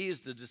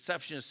deceives, the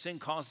deception of sin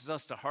causes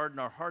us to harden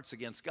our hearts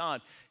against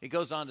God. It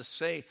goes on to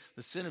say,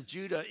 the sin of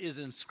Judah is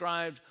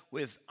inscribed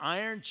with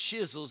iron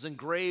chisels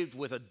engraved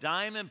with a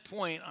diamond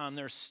point on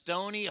their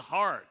stony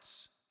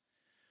hearts.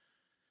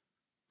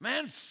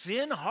 Man,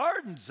 sin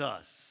hardens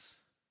us.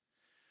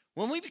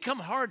 When we become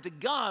hard to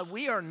God,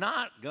 we are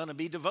not going to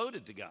be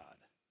devoted to God.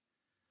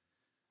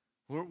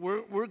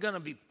 We're going to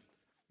be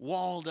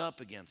walled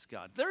up against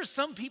God. There are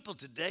some people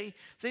today,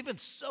 they've been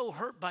so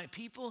hurt by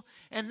people,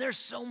 and they're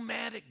so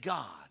mad at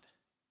God.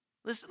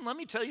 Listen, let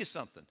me tell you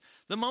something.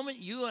 The moment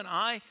you and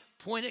I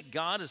point at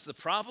God as the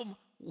problem,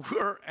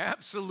 we're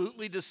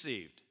absolutely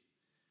deceived.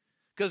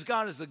 Because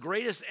God is the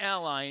greatest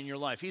ally in your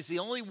life. He's the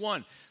only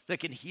one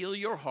that can heal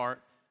your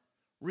heart,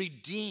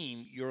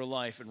 redeem your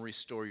life and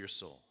restore your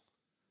soul.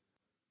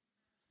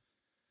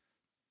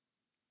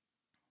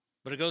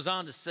 But it goes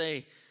on to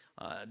say,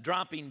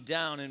 dropping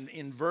down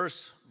in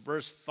verse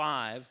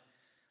 5,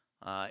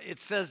 it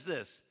says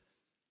this.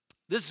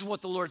 This is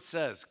what the Lord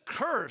says.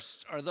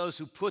 Cursed are those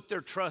who put their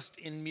trust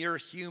in mere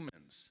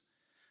humans.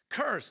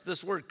 Cursed,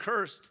 this word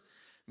cursed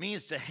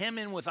means to hem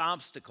in with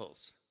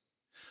obstacles.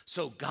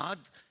 So God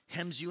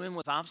hems you in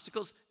with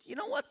obstacles. You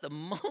know what? The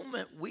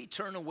moment we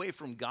turn away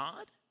from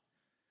God,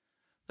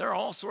 there are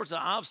all sorts of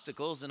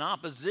obstacles and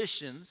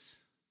oppositions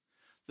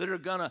that are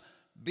going to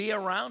be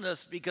around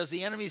us because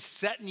the enemy's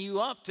setting you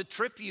up to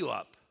trip you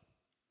up.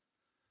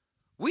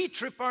 We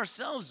trip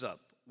ourselves up.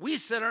 We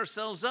set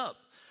ourselves up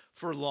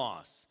for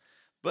loss.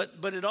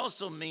 But it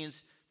also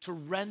means to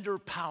render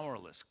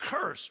powerless.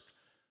 Cursed.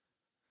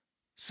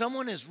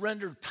 Someone is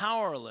rendered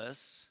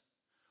powerless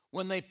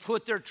when they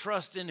put their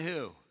trust in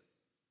who?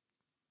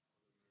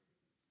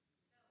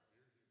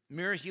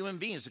 Mere human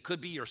beings. It could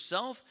be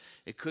yourself.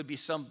 It could be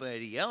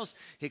somebody else.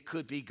 It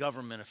could be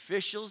government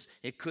officials.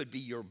 It could be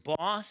your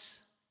boss.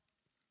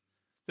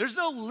 There's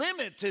no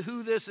limit to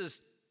who this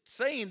is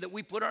saying that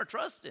we put our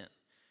trust in.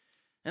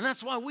 And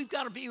that's why we've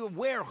got to be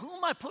aware. Who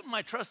am I putting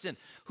my trust in?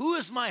 Who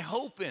is my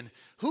hope in?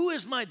 Who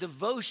is my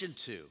devotion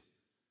to?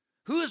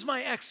 Who is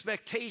my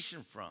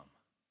expectation from?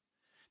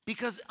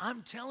 Because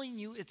I'm telling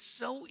you, it's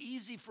so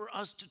easy for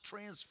us to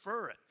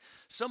transfer it.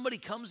 Somebody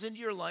comes into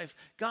your life,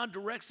 God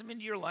directs them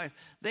into your life,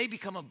 they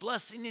become a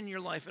blessing in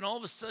your life, and all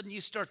of a sudden you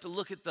start to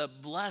look at the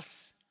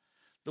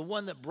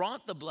one that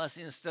brought the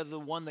blessing instead of the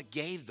one that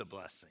gave the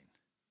blessing.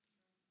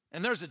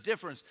 And there's a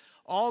difference.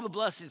 All the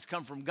blessings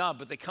come from God,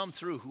 but they come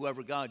through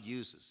whoever God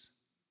uses.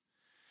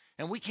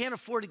 And we can't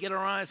afford to get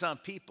our eyes on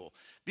people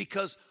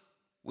because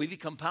we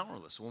become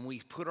powerless when we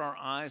put our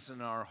eyes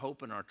and our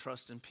hope and our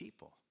trust in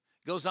people.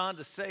 It goes on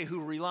to say,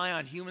 who rely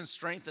on human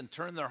strength and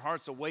turn their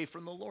hearts away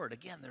from the Lord.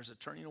 Again, there's a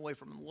turning away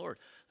from the Lord.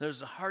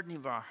 There's a hardening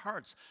of our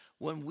hearts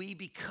when we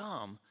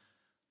become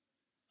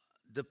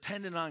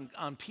dependent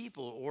on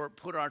people or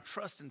put our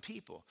trust in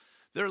people.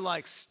 They're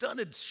like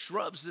stunted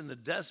shrubs in the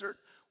desert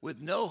with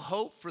no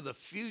hope for the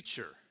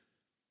future.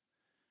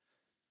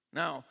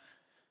 Now,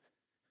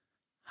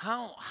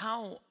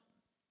 how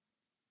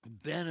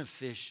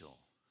beneficial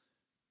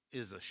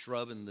is a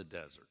shrub in the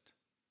desert?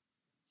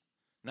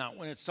 Now,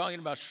 when it's talking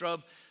about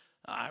shrub,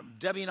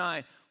 Debbie and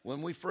I,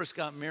 when we first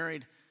got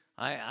married,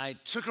 I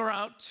took her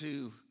out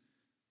to,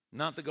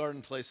 not the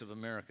Garden Place of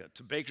America,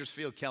 to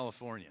Bakersfield,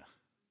 California.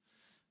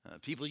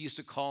 People used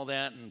to call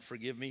that, and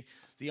forgive me,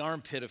 the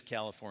armpit of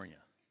California.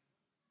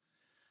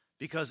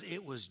 Because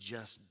it was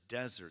just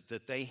desert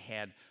that they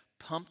had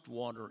pumped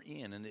water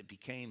in, and it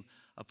became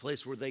a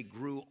place where they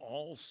grew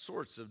all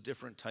sorts of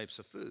different types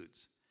of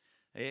foods.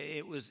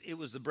 It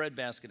was the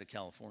breadbasket of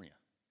California.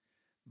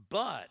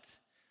 But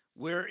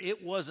where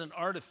it wasn't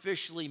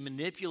artificially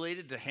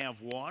manipulated to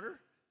have water,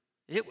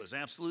 it was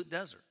absolute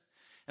desert.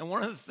 And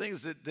one of the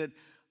things that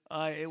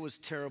it was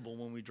terrible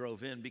when we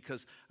drove in,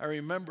 because I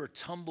remember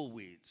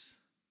tumbleweeds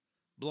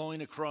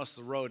blowing across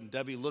the road and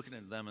Debbie looking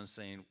at them and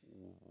saying,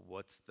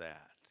 "What's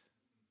that?"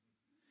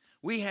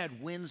 We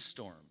had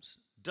windstorms,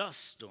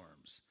 dust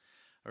storms.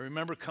 I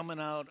remember coming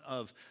out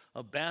of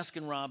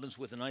Baskin-Robbins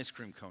with an ice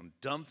cream cone.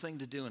 Dumb thing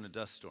to do in a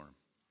dust storm,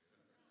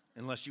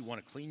 unless you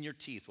want to clean your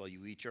teeth while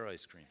you eat your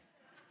ice cream.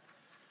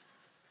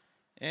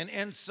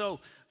 And so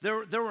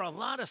there were a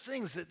lot of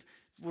things that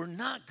were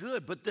not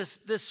good, but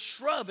this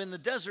shrub in the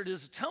desert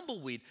is a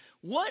tumbleweed.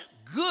 What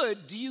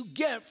good do you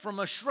get from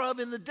a shrub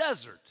in the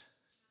desert?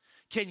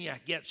 Can you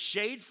get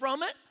shade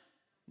from it?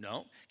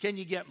 No. Can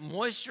you get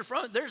moisture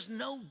from it? There's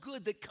no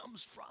good that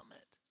comes from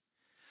it.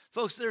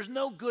 Folks, there's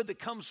no good that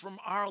comes from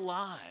our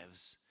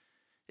lives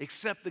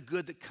except the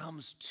good that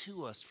comes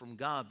to us from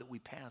God that we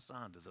pass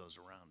on to those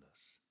around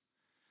us.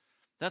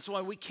 That's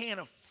why we can't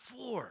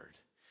afford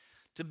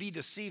to be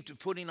deceived to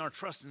putting our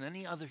trust in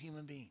any other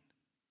human being.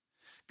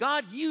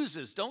 God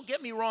uses, don't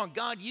get me wrong,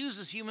 God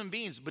uses human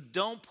beings, but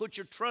don't put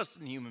your trust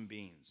in human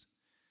beings.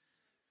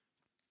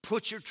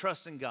 Put your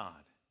trust in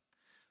God.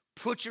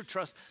 Put your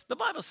trust. The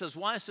Bible says,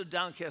 "Why so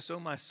downcast, O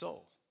my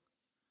soul?"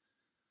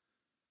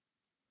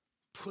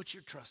 Put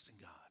your trust in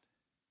God.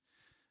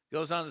 It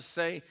goes on to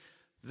say,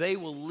 they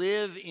will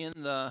live in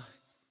the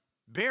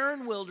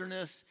barren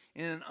wilderness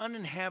in an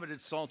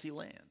uninhabited salty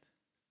land.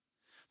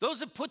 Those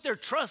that put their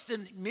trust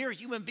in mere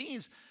human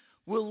beings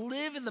will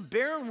live in the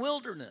barren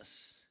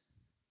wilderness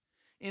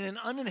in an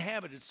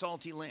uninhabited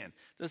salty land.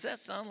 Does that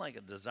sound like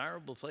a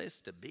desirable place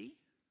to be?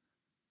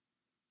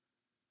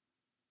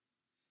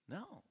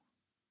 No.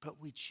 But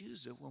we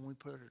choose it when we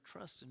put our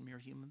trust in mere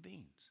human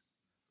beings.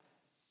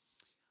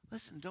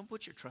 Listen, don't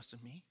put your trust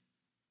in me.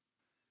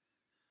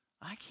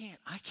 I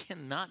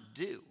cannot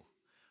do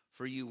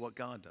for you what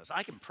God does.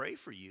 I can pray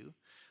for you,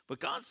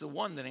 but God's the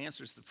one that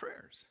answers the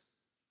prayers.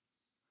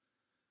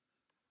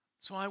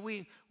 That's why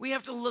we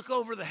have to look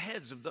over the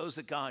heads of those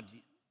that God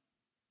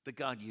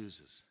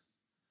uses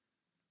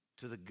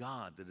to the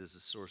God that is the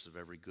source of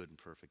every good and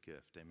perfect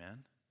gift.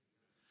 Amen?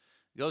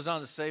 It goes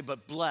on to say,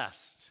 but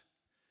blessed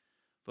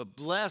But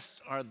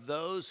blessed are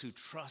those who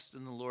trust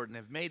in the Lord and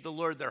have made the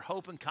Lord their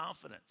hope and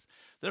confidence.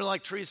 They're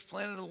like trees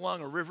planted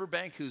along a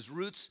riverbank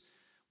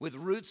with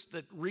roots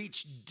that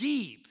reach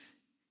deep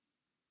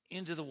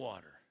into the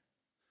water.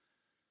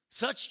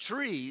 Such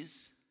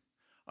trees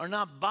are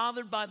not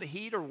bothered by the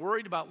heat or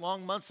worried about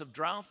long months of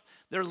drought.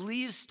 Their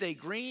leaves stay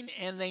green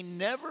and they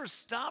never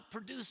stop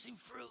producing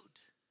fruit.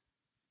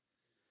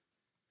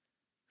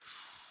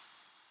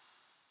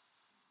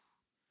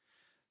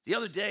 The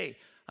other day,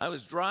 I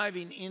was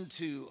driving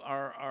into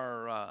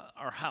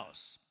our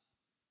house.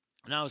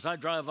 Now, as I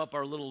drive up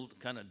our little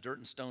kind of dirt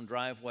and stone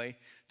driveway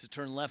to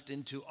turn left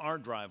into our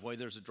driveway,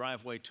 there's a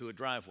driveway to a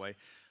driveway.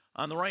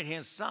 On the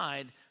right-hand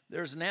side,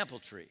 there's an apple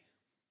tree.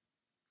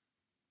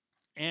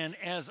 And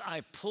as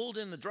I pulled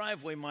in the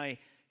driveway, my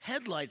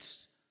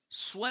headlights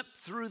swept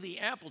through the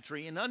apple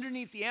tree, and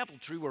underneath the apple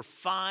tree were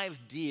 5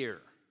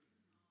 deer.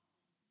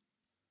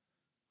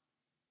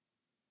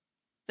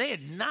 They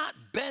had not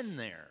been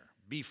there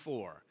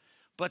before,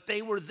 but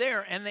they were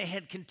there, and they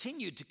had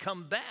continued to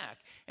come back.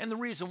 And the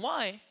reason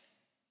why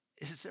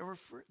is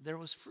there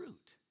was fruit.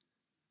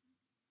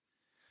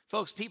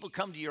 Folks, people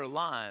come to your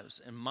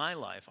lives, and my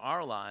life,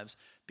 our lives,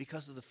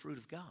 because of the fruit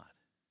of God.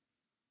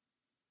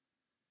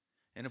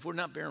 And if we're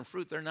not bearing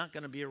fruit, they're not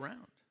going to be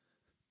around.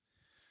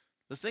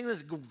 The thing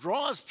that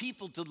draws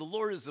people to the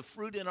Lord is the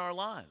fruit in our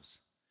lives.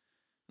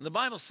 And the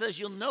Bible says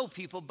you'll know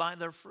people by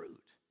their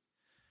fruit.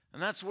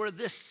 And that's where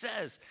this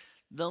says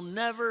they'll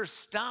never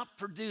stop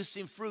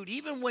producing fruit.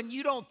 Even when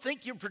you don't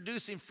think you're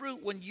producing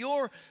fruit, when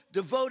you're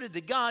devoted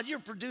to God, you're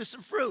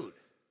producing fruit.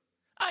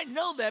 I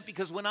know that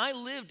because when I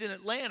lived in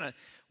Atlanta,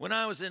 when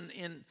I was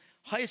in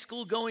high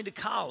school going to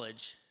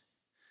college,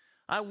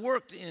 I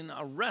worked in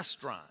a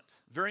restaurant.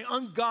 Very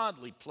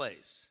ungodly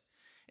place.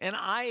 And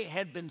I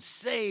had been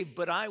saved,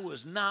 but I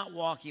was not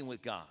walking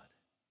with God.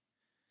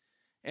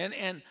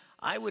 And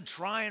I would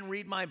try and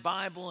read my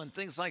Bible and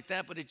things like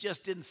that, but it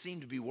just didn't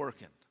seem to be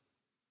working.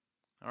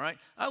 All right?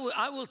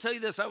 I will tell you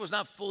this, I was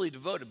not fully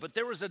devoted, but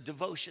there was a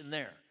devotion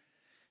there.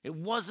 It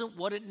wasn't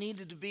what it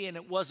needed to be, and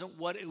it wasn't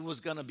what it was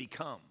going to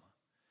become.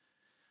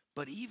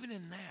 But even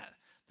in that,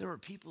 there were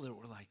people that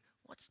were like,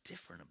 what's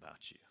different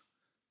about you?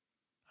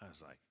 I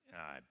was like,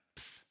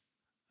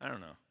 I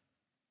don't know.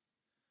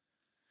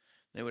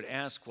 They would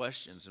ask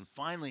questions, and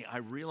finally I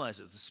realized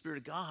that the Spirit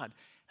of God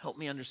helped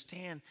me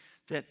understand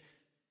that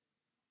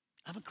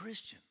I'm a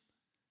Christian.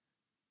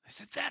 I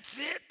said, that's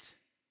it.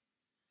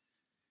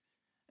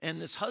 And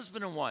this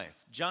husband and wife,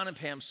 John and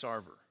Pam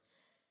Sarver,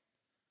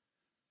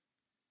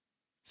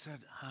 said,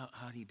 how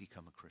do you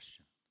become a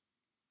Christian?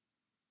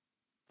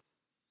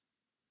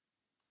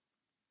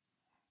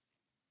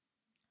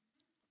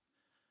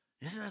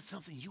 Isn't that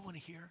something you want to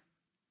hear?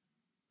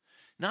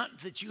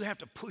 Not that you have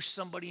to push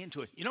somebody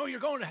into it. You know,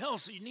 you're going to hell,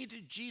 so you need to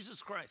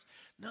Jesus Christ.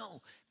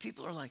 No,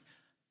 people are like,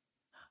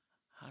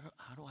 how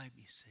do I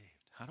be saved?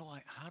 How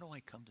do I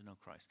come to know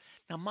Christ?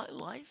 Now, my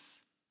life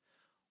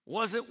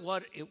wasn't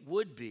what it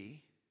would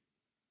be,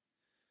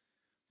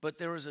 but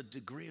there was a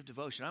degree of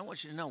devotion. I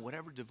want you to know,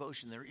 whatever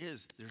devotion there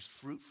is, there's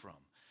fruit from.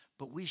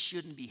 But we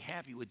shouldn't be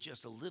happy with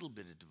just a little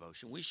bit of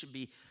devotion. We should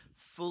be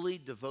fully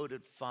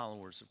devoted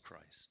followers of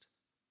Christ.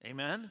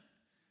 Amen?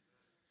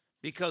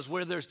 Because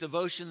where there's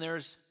devotion,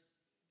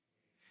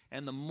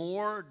 and the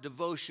more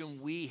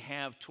devotion we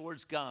have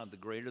towards God, the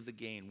greater the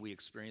gain we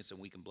experience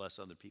and we can bless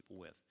other people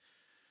with.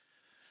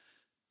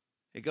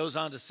 It goes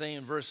on to say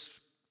in verse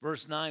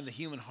 9, the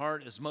human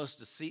heart is most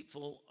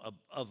deceitful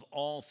of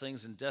all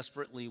things and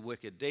desperately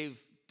wicked. Dave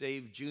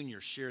Jr.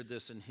 shared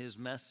this in his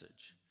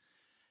message.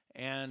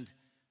 And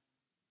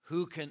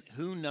who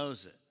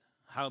knows it,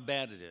 how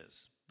bad it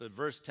is? But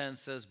verse 10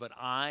 says, but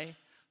I,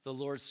 the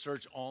Lord,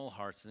 search all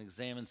hearts and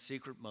examine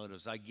secret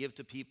motives. I give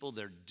to people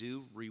their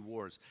due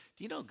rewards.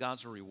 Do you know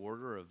God's a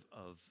rewarder of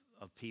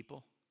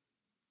people?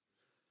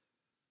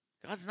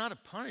 God's not a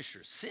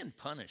punisher. Sin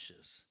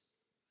punishes.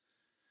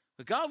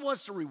 But God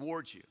wants to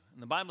reward you.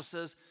 And the Bible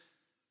says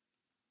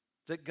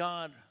that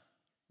God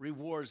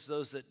rewards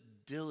those that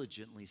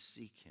diligently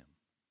seek Him.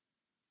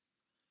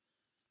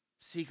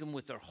 Seek Him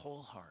with their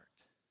whole heart,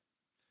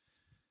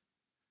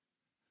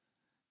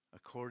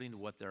 according to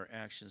what their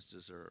actions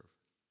deserve.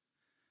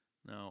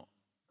 Now,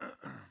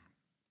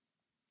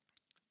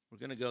 we're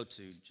going to go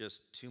to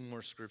just 2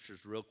 more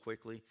scriptures real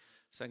quickly.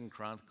 2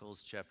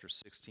 Chronicles chapter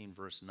 16,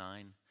 verse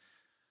 9.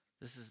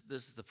 This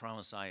is the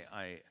promise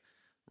I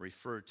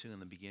referred to in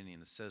the beginning.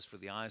 It says, for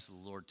the eyes of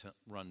the Lord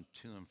run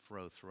to and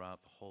fro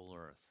throughout the whole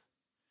earth.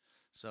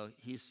 So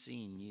He's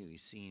seeing you.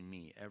 He's seeing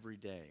me every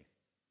day.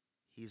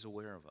 He's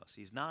aware of us.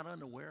 He's not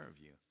unaware of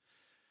you.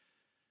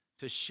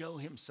 To show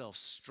Himself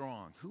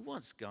strong. Who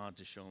wants God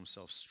to show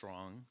Himself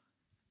strong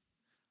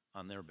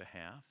on their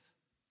behalf?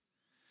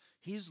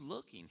 He's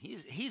looking.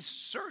 He's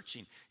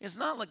searching. It's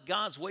not like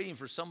God's waiting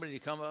for somebody to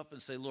come up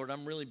and say, Lord,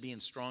 I'm really being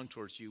strong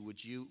towards you.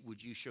 Would you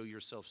show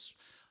yourself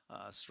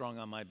strong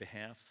on my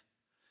behalf?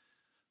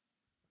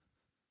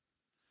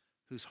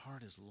 Whose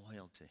heart is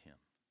loyal to Him.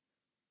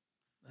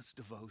 That's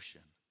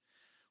devotion.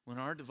 When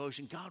our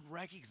devotion, God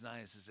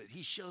recognizes it.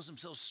 He shows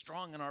himself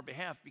strong on our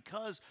behalf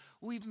because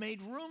we've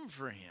made room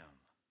for him.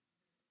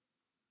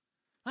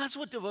 That's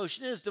what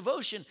devotion is.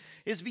 Devotion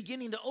is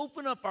beginning to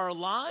open up our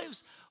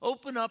lives,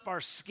 open up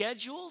our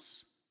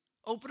schedules,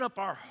 open up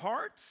our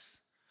hearts,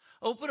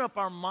 open up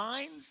our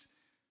minds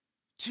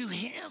to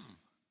him.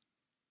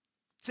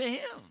 To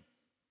him.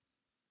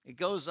 It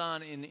goes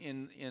on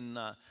in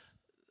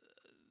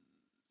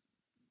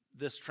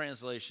this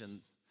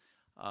translation.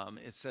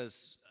 It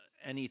says,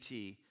 NET,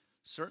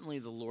 certainly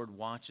the Lord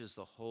watches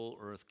the whole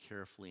earth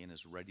carefully and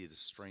is ready to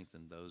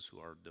strengthen those who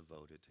are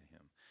devoted to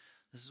him.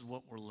 This is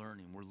what we're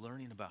learning. We're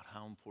learning about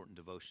how important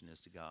devotion is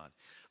to God,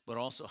 but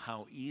also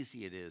how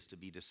easy it is to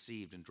be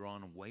deceived and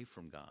drawn away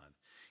from God.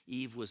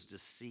 Eve was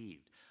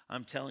deceived.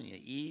 I'm telling you,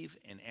 Eve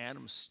and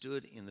Adam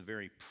stood in the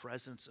very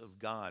presence of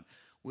God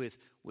with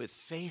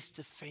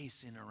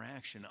face-to-face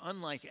interaction,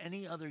 unlike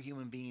any other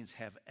human beings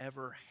have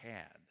ever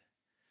had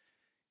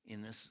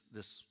in this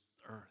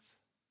earth.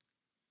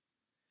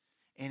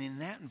 And in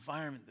that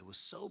environment that was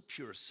so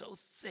pure, so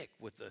thick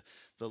with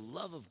the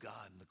love of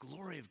God and the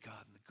glory of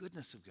God and the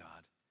goodness of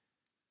God,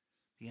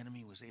 the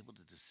enemy was able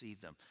to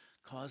deceive them,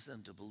 cause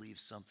them to believe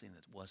something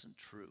that wasn't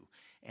true,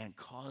 and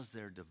cause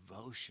their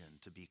devotion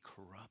to be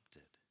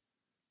corrupted.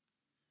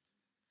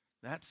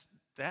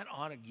 That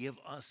ought to give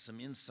us some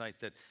insight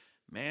that,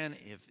 man,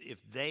 if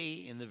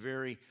they in the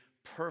very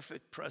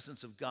perfect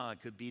presence of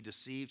God could be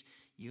deceived,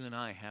 you and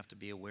I have to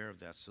be aware of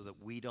that so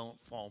that we don't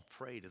fall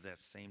prey to that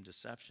same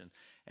deception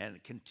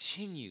and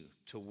continue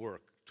to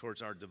work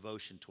towards our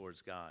devotion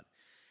towards God.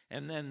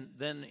 And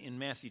then in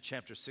Matthew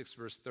chapter 6,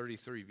 verse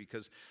 33,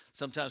 because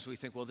sometimes we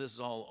think, well, this is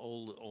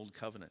all old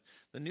covenant.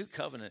 The new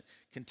covenant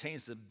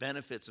contains the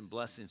benefits and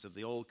blessings of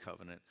the old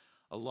covenant,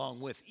 along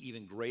with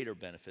even greater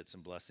benefits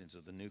and blessings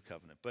of the new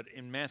covenant. But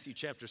in Matthew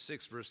chapter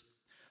 6, verse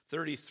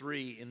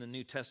 33 in the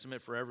New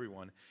Testament for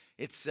everyone,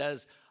 it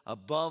says,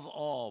 above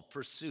all,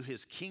 pursue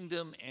his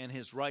kingdom and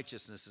his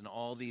righteousness, and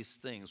all these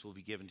things will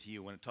be given to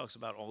you. When it talks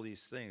about all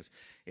these things,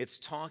 it's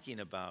talking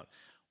about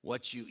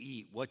what you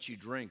eat, what you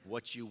drink,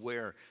 what you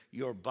wear,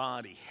 your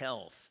body,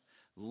 health,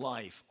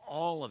 life,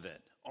 all of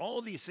it.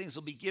 All these things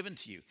will be given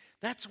to you.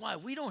 That's why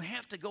we don't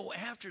have to go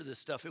after this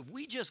stuff. If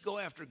we just go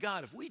after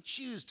God, if we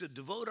choose to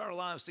devote our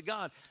lives to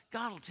God,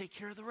 God will take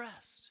care of the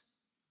rest.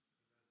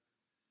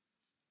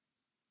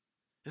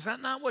 Is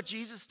that not what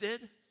Jesus did?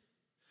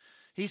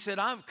 He said,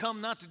 I've come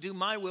not to do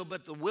my will,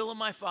 but the will of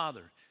my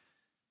Father.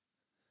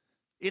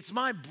 It's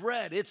my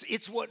bread.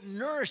 It's what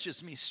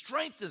nourishes me,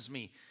 strengthens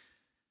me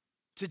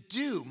to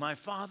do my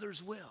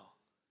Father's will.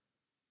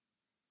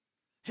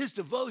 His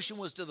devotion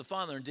was to the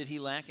Father, and did he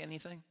lack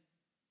anything?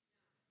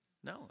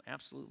 No,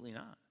 absolutely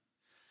not.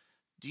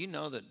 Do you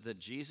know that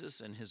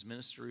Jesus and his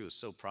ministry was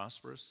so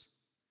prosperous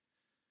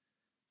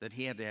that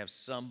he had to have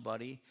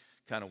somebody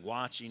kind of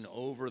watching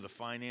over the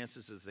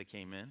finances as they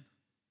came in?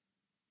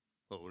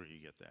 Well, where do you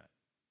get that?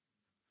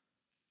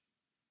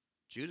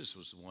 Judas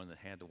was the one that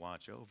had to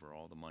watch over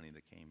all the money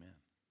that came in.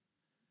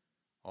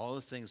 All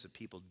the things that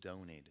people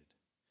donated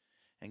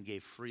and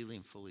gave freely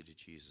and fully to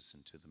Jesus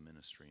and to the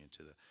ministry and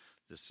to the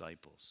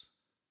disciples.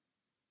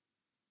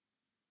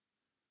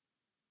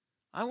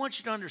 I want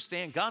you to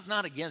understand, God's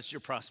not against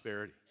your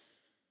prosperity.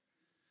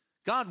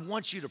 God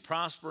wants you to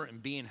prosper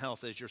and be in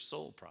health as your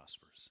soul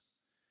prospers.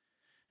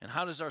 And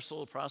how does our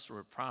soul prosper?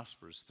 It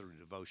prospers through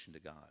devotion to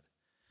God.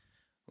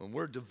 When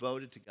we're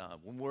devoted to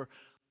God, when we're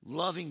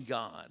loving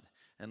God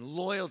and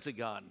loyal to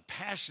God and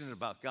passionate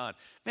about God,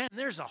 man,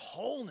 there's a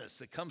wholeness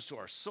that comes to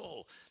our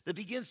soul that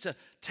begins to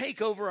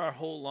take over our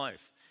whole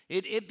life.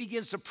 It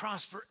begins to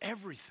prosper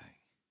everything.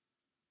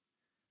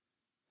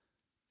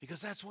 Because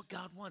that's what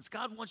God wants.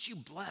 God wants you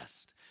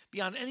blessed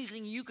beyond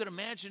anything you could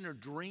imagine or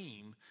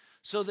dream,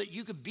 so that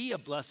you could be a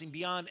blessing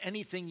beyond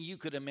anything you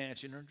could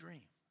imagine or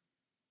dream.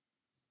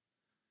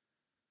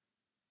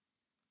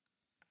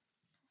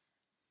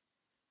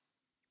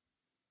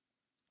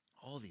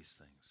 All these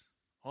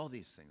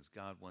things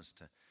God wants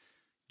to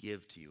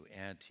give to you,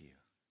 add to you.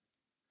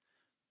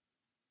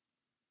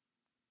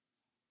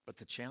 But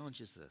the challenge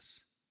is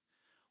this: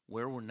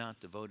 where we're not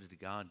devoted to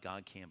God,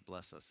 God can't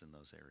bless us in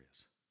those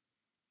areas.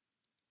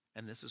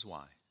 And this is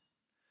why.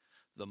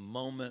 The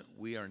moment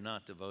we are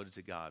not devoted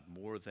to God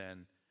more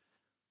than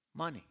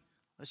money,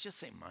 let's just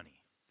say money,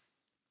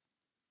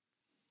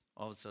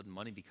 all of a sudden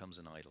money becomes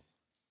an idol.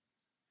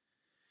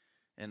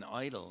 An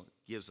idol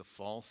gives a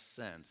false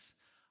sense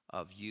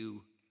of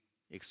you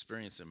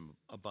experiencing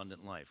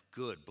abundant life,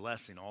 good,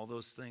 blessing, all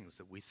those things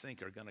that we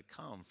think are going to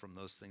come from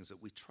those things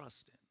that we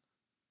trust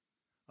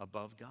in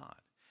above God.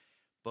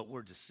 But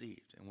we're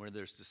deceived. And where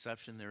there's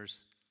deception,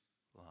 there's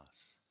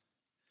loss.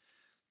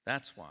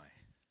 That's why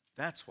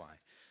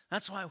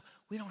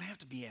we don't have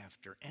to be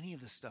after any of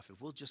this stuff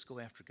if we'll just go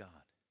after God.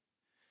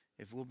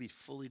 If we'll be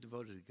fully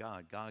devoted to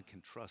God, God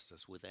can trust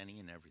us with any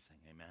and everything.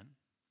 Amen?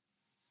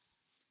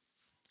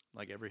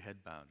 Like every head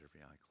bowed,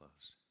 every eye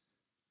closed.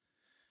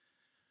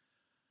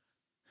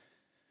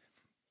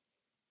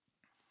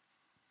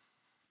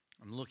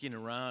 I'm looking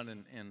around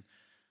and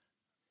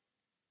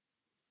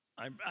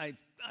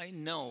I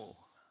know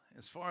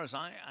as far as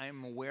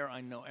I'm aware,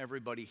 I know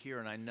everybody here,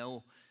 and I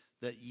know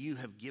that you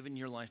have given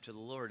your life to the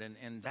Lord,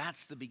 and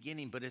that's the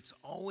beginning, but it's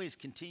always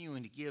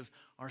continuing to give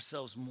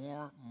ourselves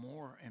more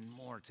and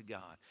more to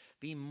God,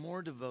 being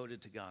more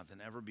devoted to God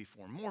than ever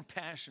before, more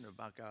passionate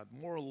about God,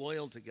 more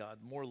loyal to God,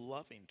 more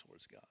loving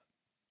towards God.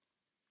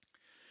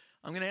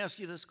 I'm going to ask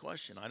you this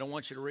question. I don't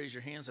want you to raise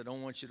your hands. I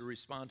don't want you to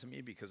respond to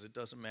me because it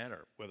doesn't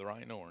matter whether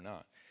I know or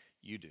not.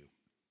 You do.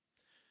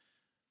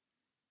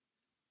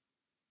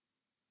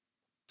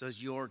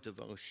 Does your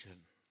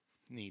devotion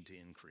need to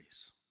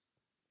increase?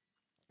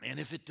 And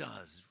if it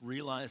does,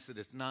 realize that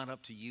it's not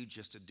up to you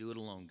just to do it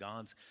alone.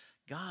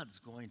 God's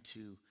going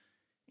to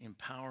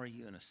empower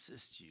you and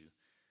assist you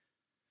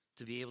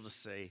to be able to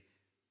say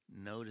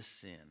no to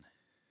sin,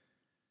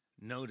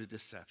 no to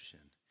deception,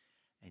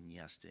 and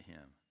yes to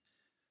Him.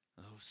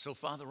 So,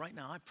 Father, right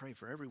now I pray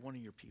for every one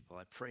of your people.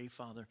 I pray,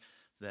 Father,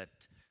 that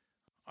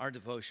our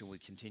devotion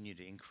would continue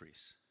to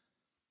increase.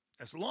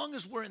 As long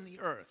as we're in the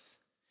earth,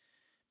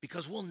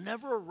 because we'll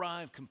never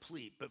arrive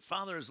complete. But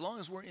Father, as long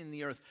as we're in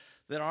the earth,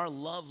 that our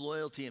love,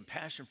 loyalty, and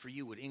passion for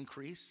you would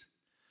increase.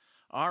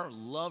 Our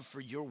love for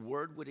your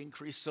word would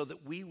increase so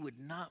that we would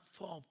not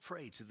fall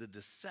prey to the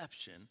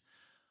deception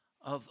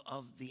of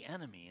the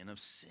enemy and of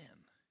sin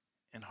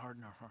and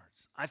harden our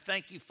hearts. I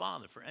thank you,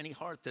 Father, for any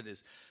heart that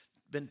has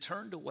been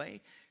turned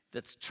away,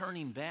 that's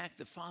turning back,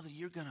 that Father,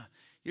 you're gonna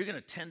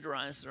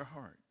tenderize their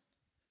heart.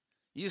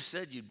 You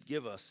said you'd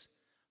give us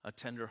a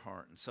tender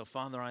heart. And so,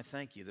 Father, I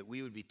thank you that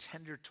we would be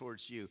tender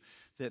towards you,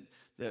 that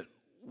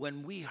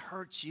when we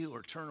hurt you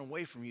or turn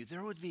away from you,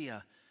 there would be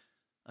a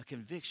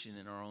conviction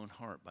in our own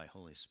heart by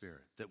Holy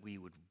Spirit, that we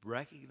would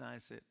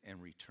recognize it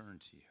and return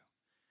to you.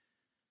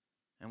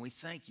 And we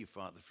thank you,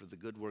 Father, for the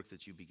good work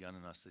that you've begun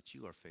in us, that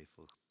you are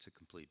faithful to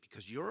complete,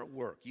 because you're at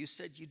work. You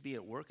said you'd be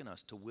at work in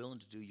us to will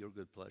and to do your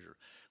good pleasure.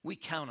 We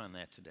count on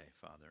that today,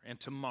 Father, and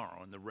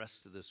tomorrow and the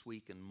rest of this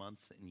week and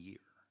month and year,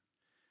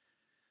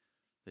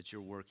 that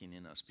you're working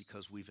in us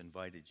because we've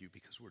invited you,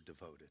 because we're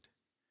devoted,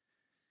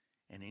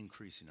 and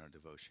increasing our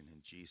devotion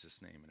in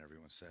Jesus' name. And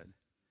everyone said,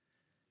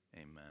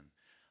 amen.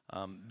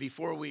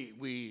 Before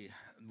we've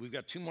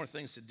got two more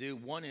things to do.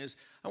 One is,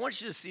 I want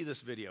you to see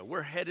this video.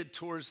 We're headed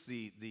towards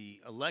the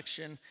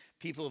election.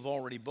 People have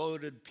already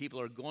voted.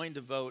 People are going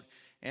to vote.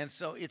 And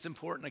so it's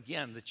important,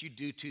 again, that you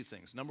do two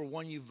things. Number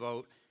one, you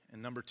vote.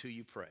 And number two,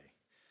 you pray.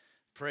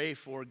 Pray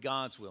for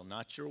God's will,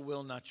 not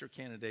your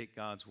candidate,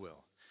 God's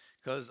will.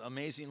 Because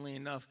amazingly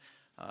enough,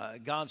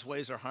 God's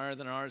ways are higher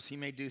than ours. He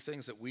may do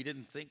things that we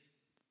didn't think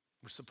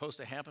were supposed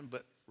to happen,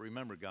 but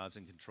remember, God's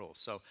in control.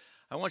 So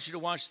I want you to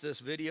watch this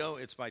video.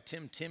 It's by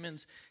Tim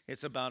Timmons.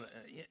 It's about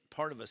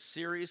part of a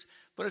series,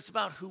 but it's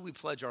about who we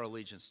pledge our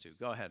allegiance to.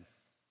 Go ahead.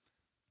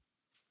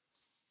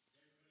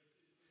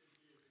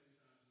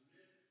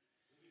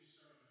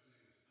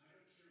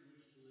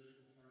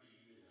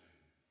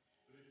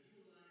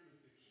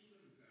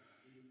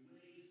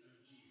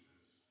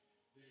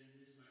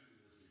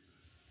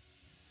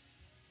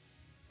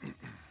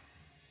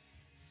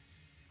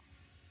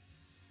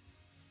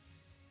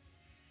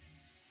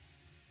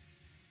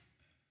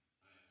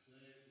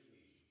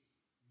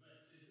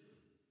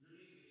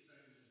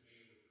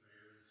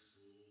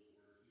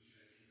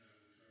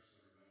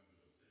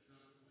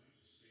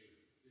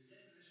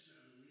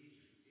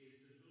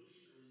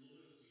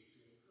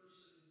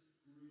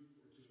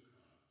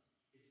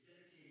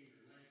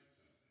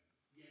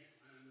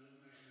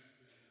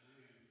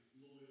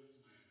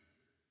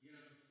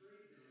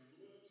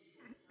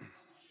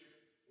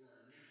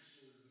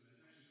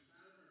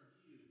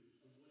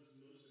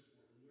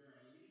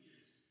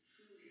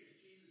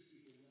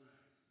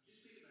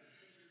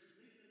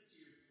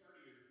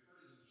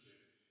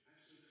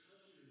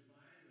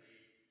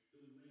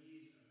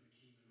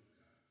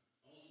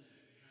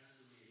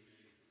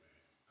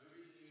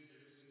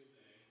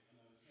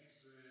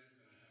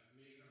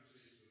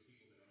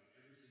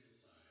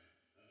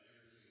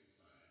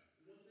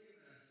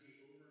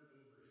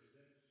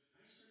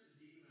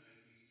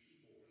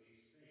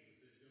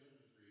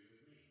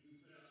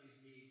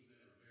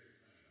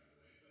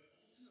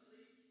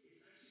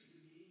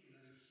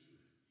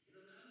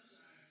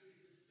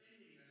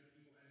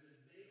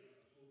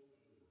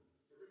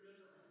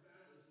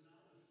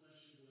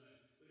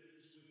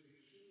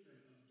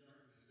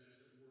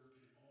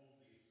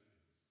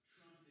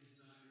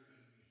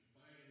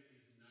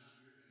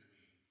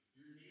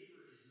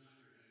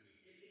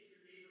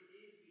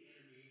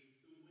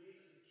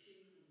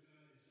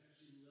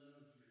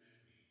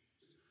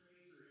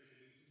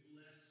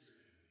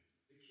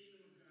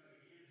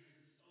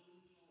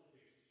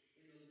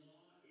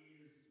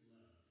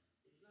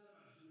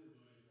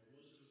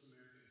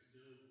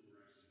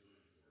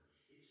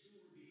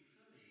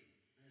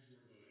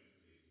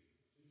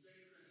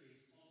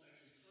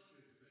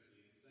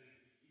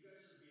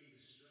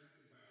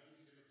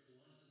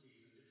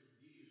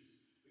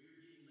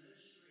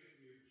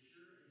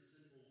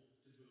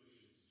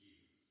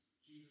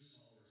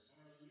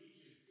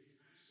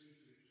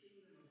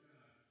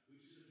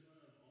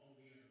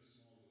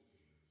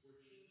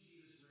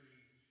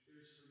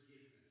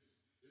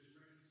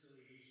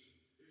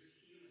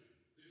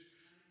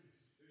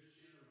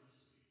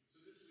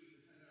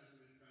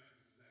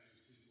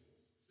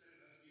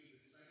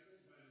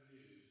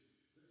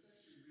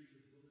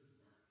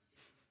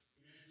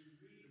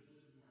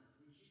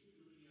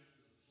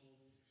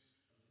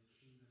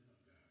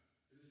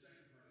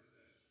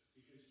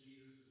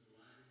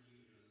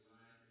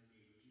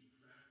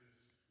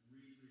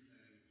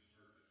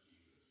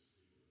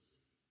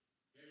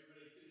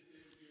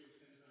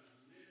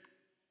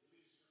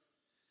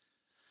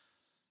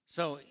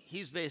 So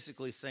he's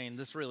basically saying,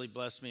 this really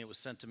blessed me. It was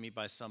sent to me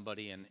by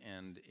somebody, and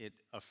it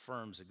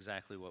affirms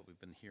exactly what we've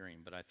been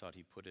hearing. But I thought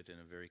he put it in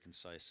a very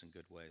concise and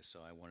good way, so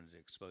I wanted to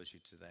expose you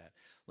to that.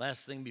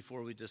 Last thing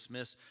before we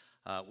dismiss,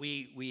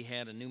 we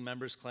had a new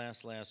members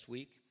class last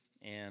week,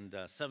 and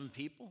 7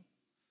 people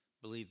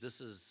believe this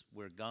is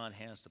where God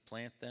has to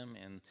plant them.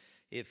 And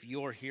if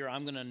you're here,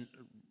 I'm going to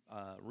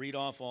read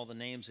off all the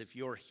names. If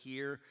you're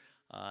here,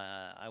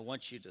 I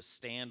want you to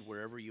stand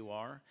wherever you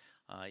are.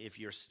 If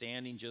you're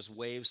standing, just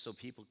wave so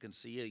people can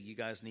see you. You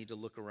guys need to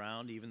look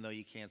around. Even though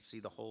you can't see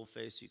the whole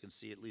face, you can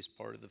see at least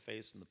part of the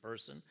face and the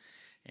person.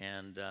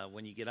 And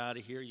when you get out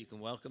of here, you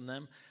can welcome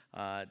them.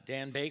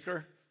 Dan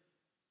Baker.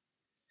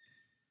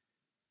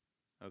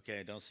 Okay,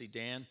 I don't see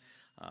Dan.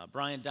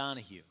 Brian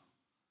Donahue.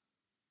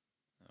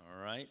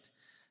 All right.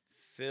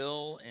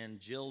 Phil and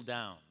Jill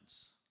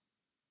Downs.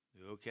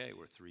 Okay,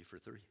 we're 3 for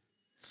 3.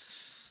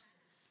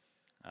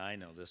 I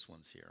know this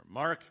one's here.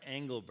 Mark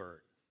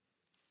Engelbert.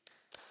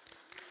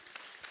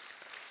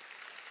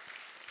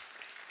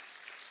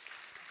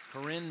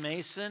 Corinne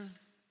Mason,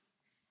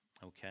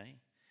 okay,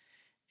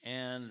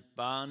 and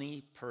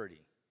Bonnie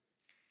Purdy.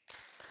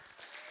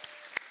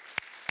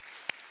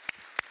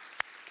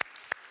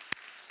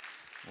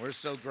 We're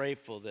so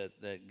grateful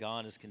that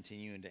God is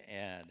continuing to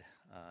add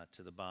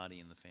to the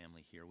body and the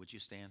family here. Would you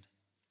stand?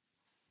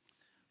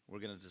 We're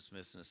going to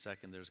dismiss in a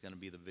second. There's going to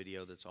be the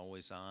video that's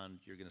always on.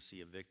 You're going to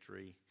see a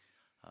victory.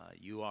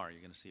 You're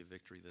going to see a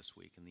victory this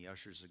week, and the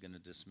ushers are going to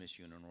dismiss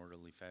you in an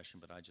orderly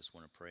fashion, but I just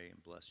want to pray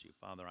and bless you.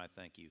 Father, I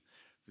thank you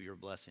for your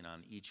blessing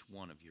on each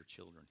one of your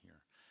children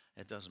here.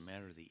 It doesn't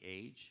matter the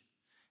age.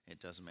 It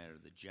doesn't matter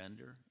the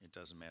gender. It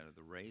doesn't matter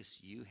the race.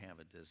 You have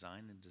a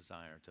design and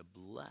desire to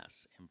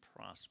bless and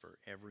prosper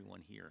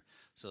everyone here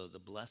so that the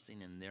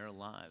blessing in their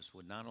lives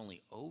would not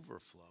only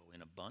overflow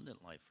in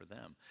abundant life for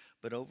them,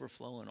 but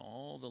overflow in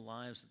all the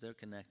lives that they're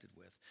connected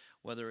with,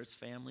 whether it's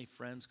family,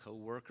 friends,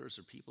 co-workers,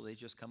 or people they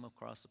just come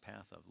across the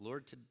path of.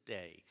 Lord,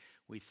 today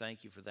we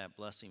thank you for that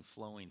blessing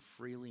flowing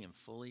freely and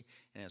fully,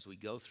 and as we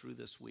go through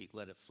this week,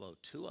 let it flow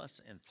to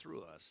us and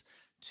through us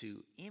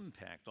to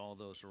impact all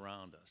those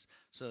around us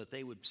so that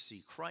they would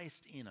see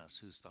Christ in us,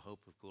 who's the hope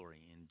of glory.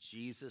 In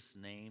Jesus'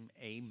 name,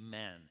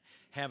 amen.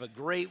 Have a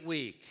great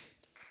week.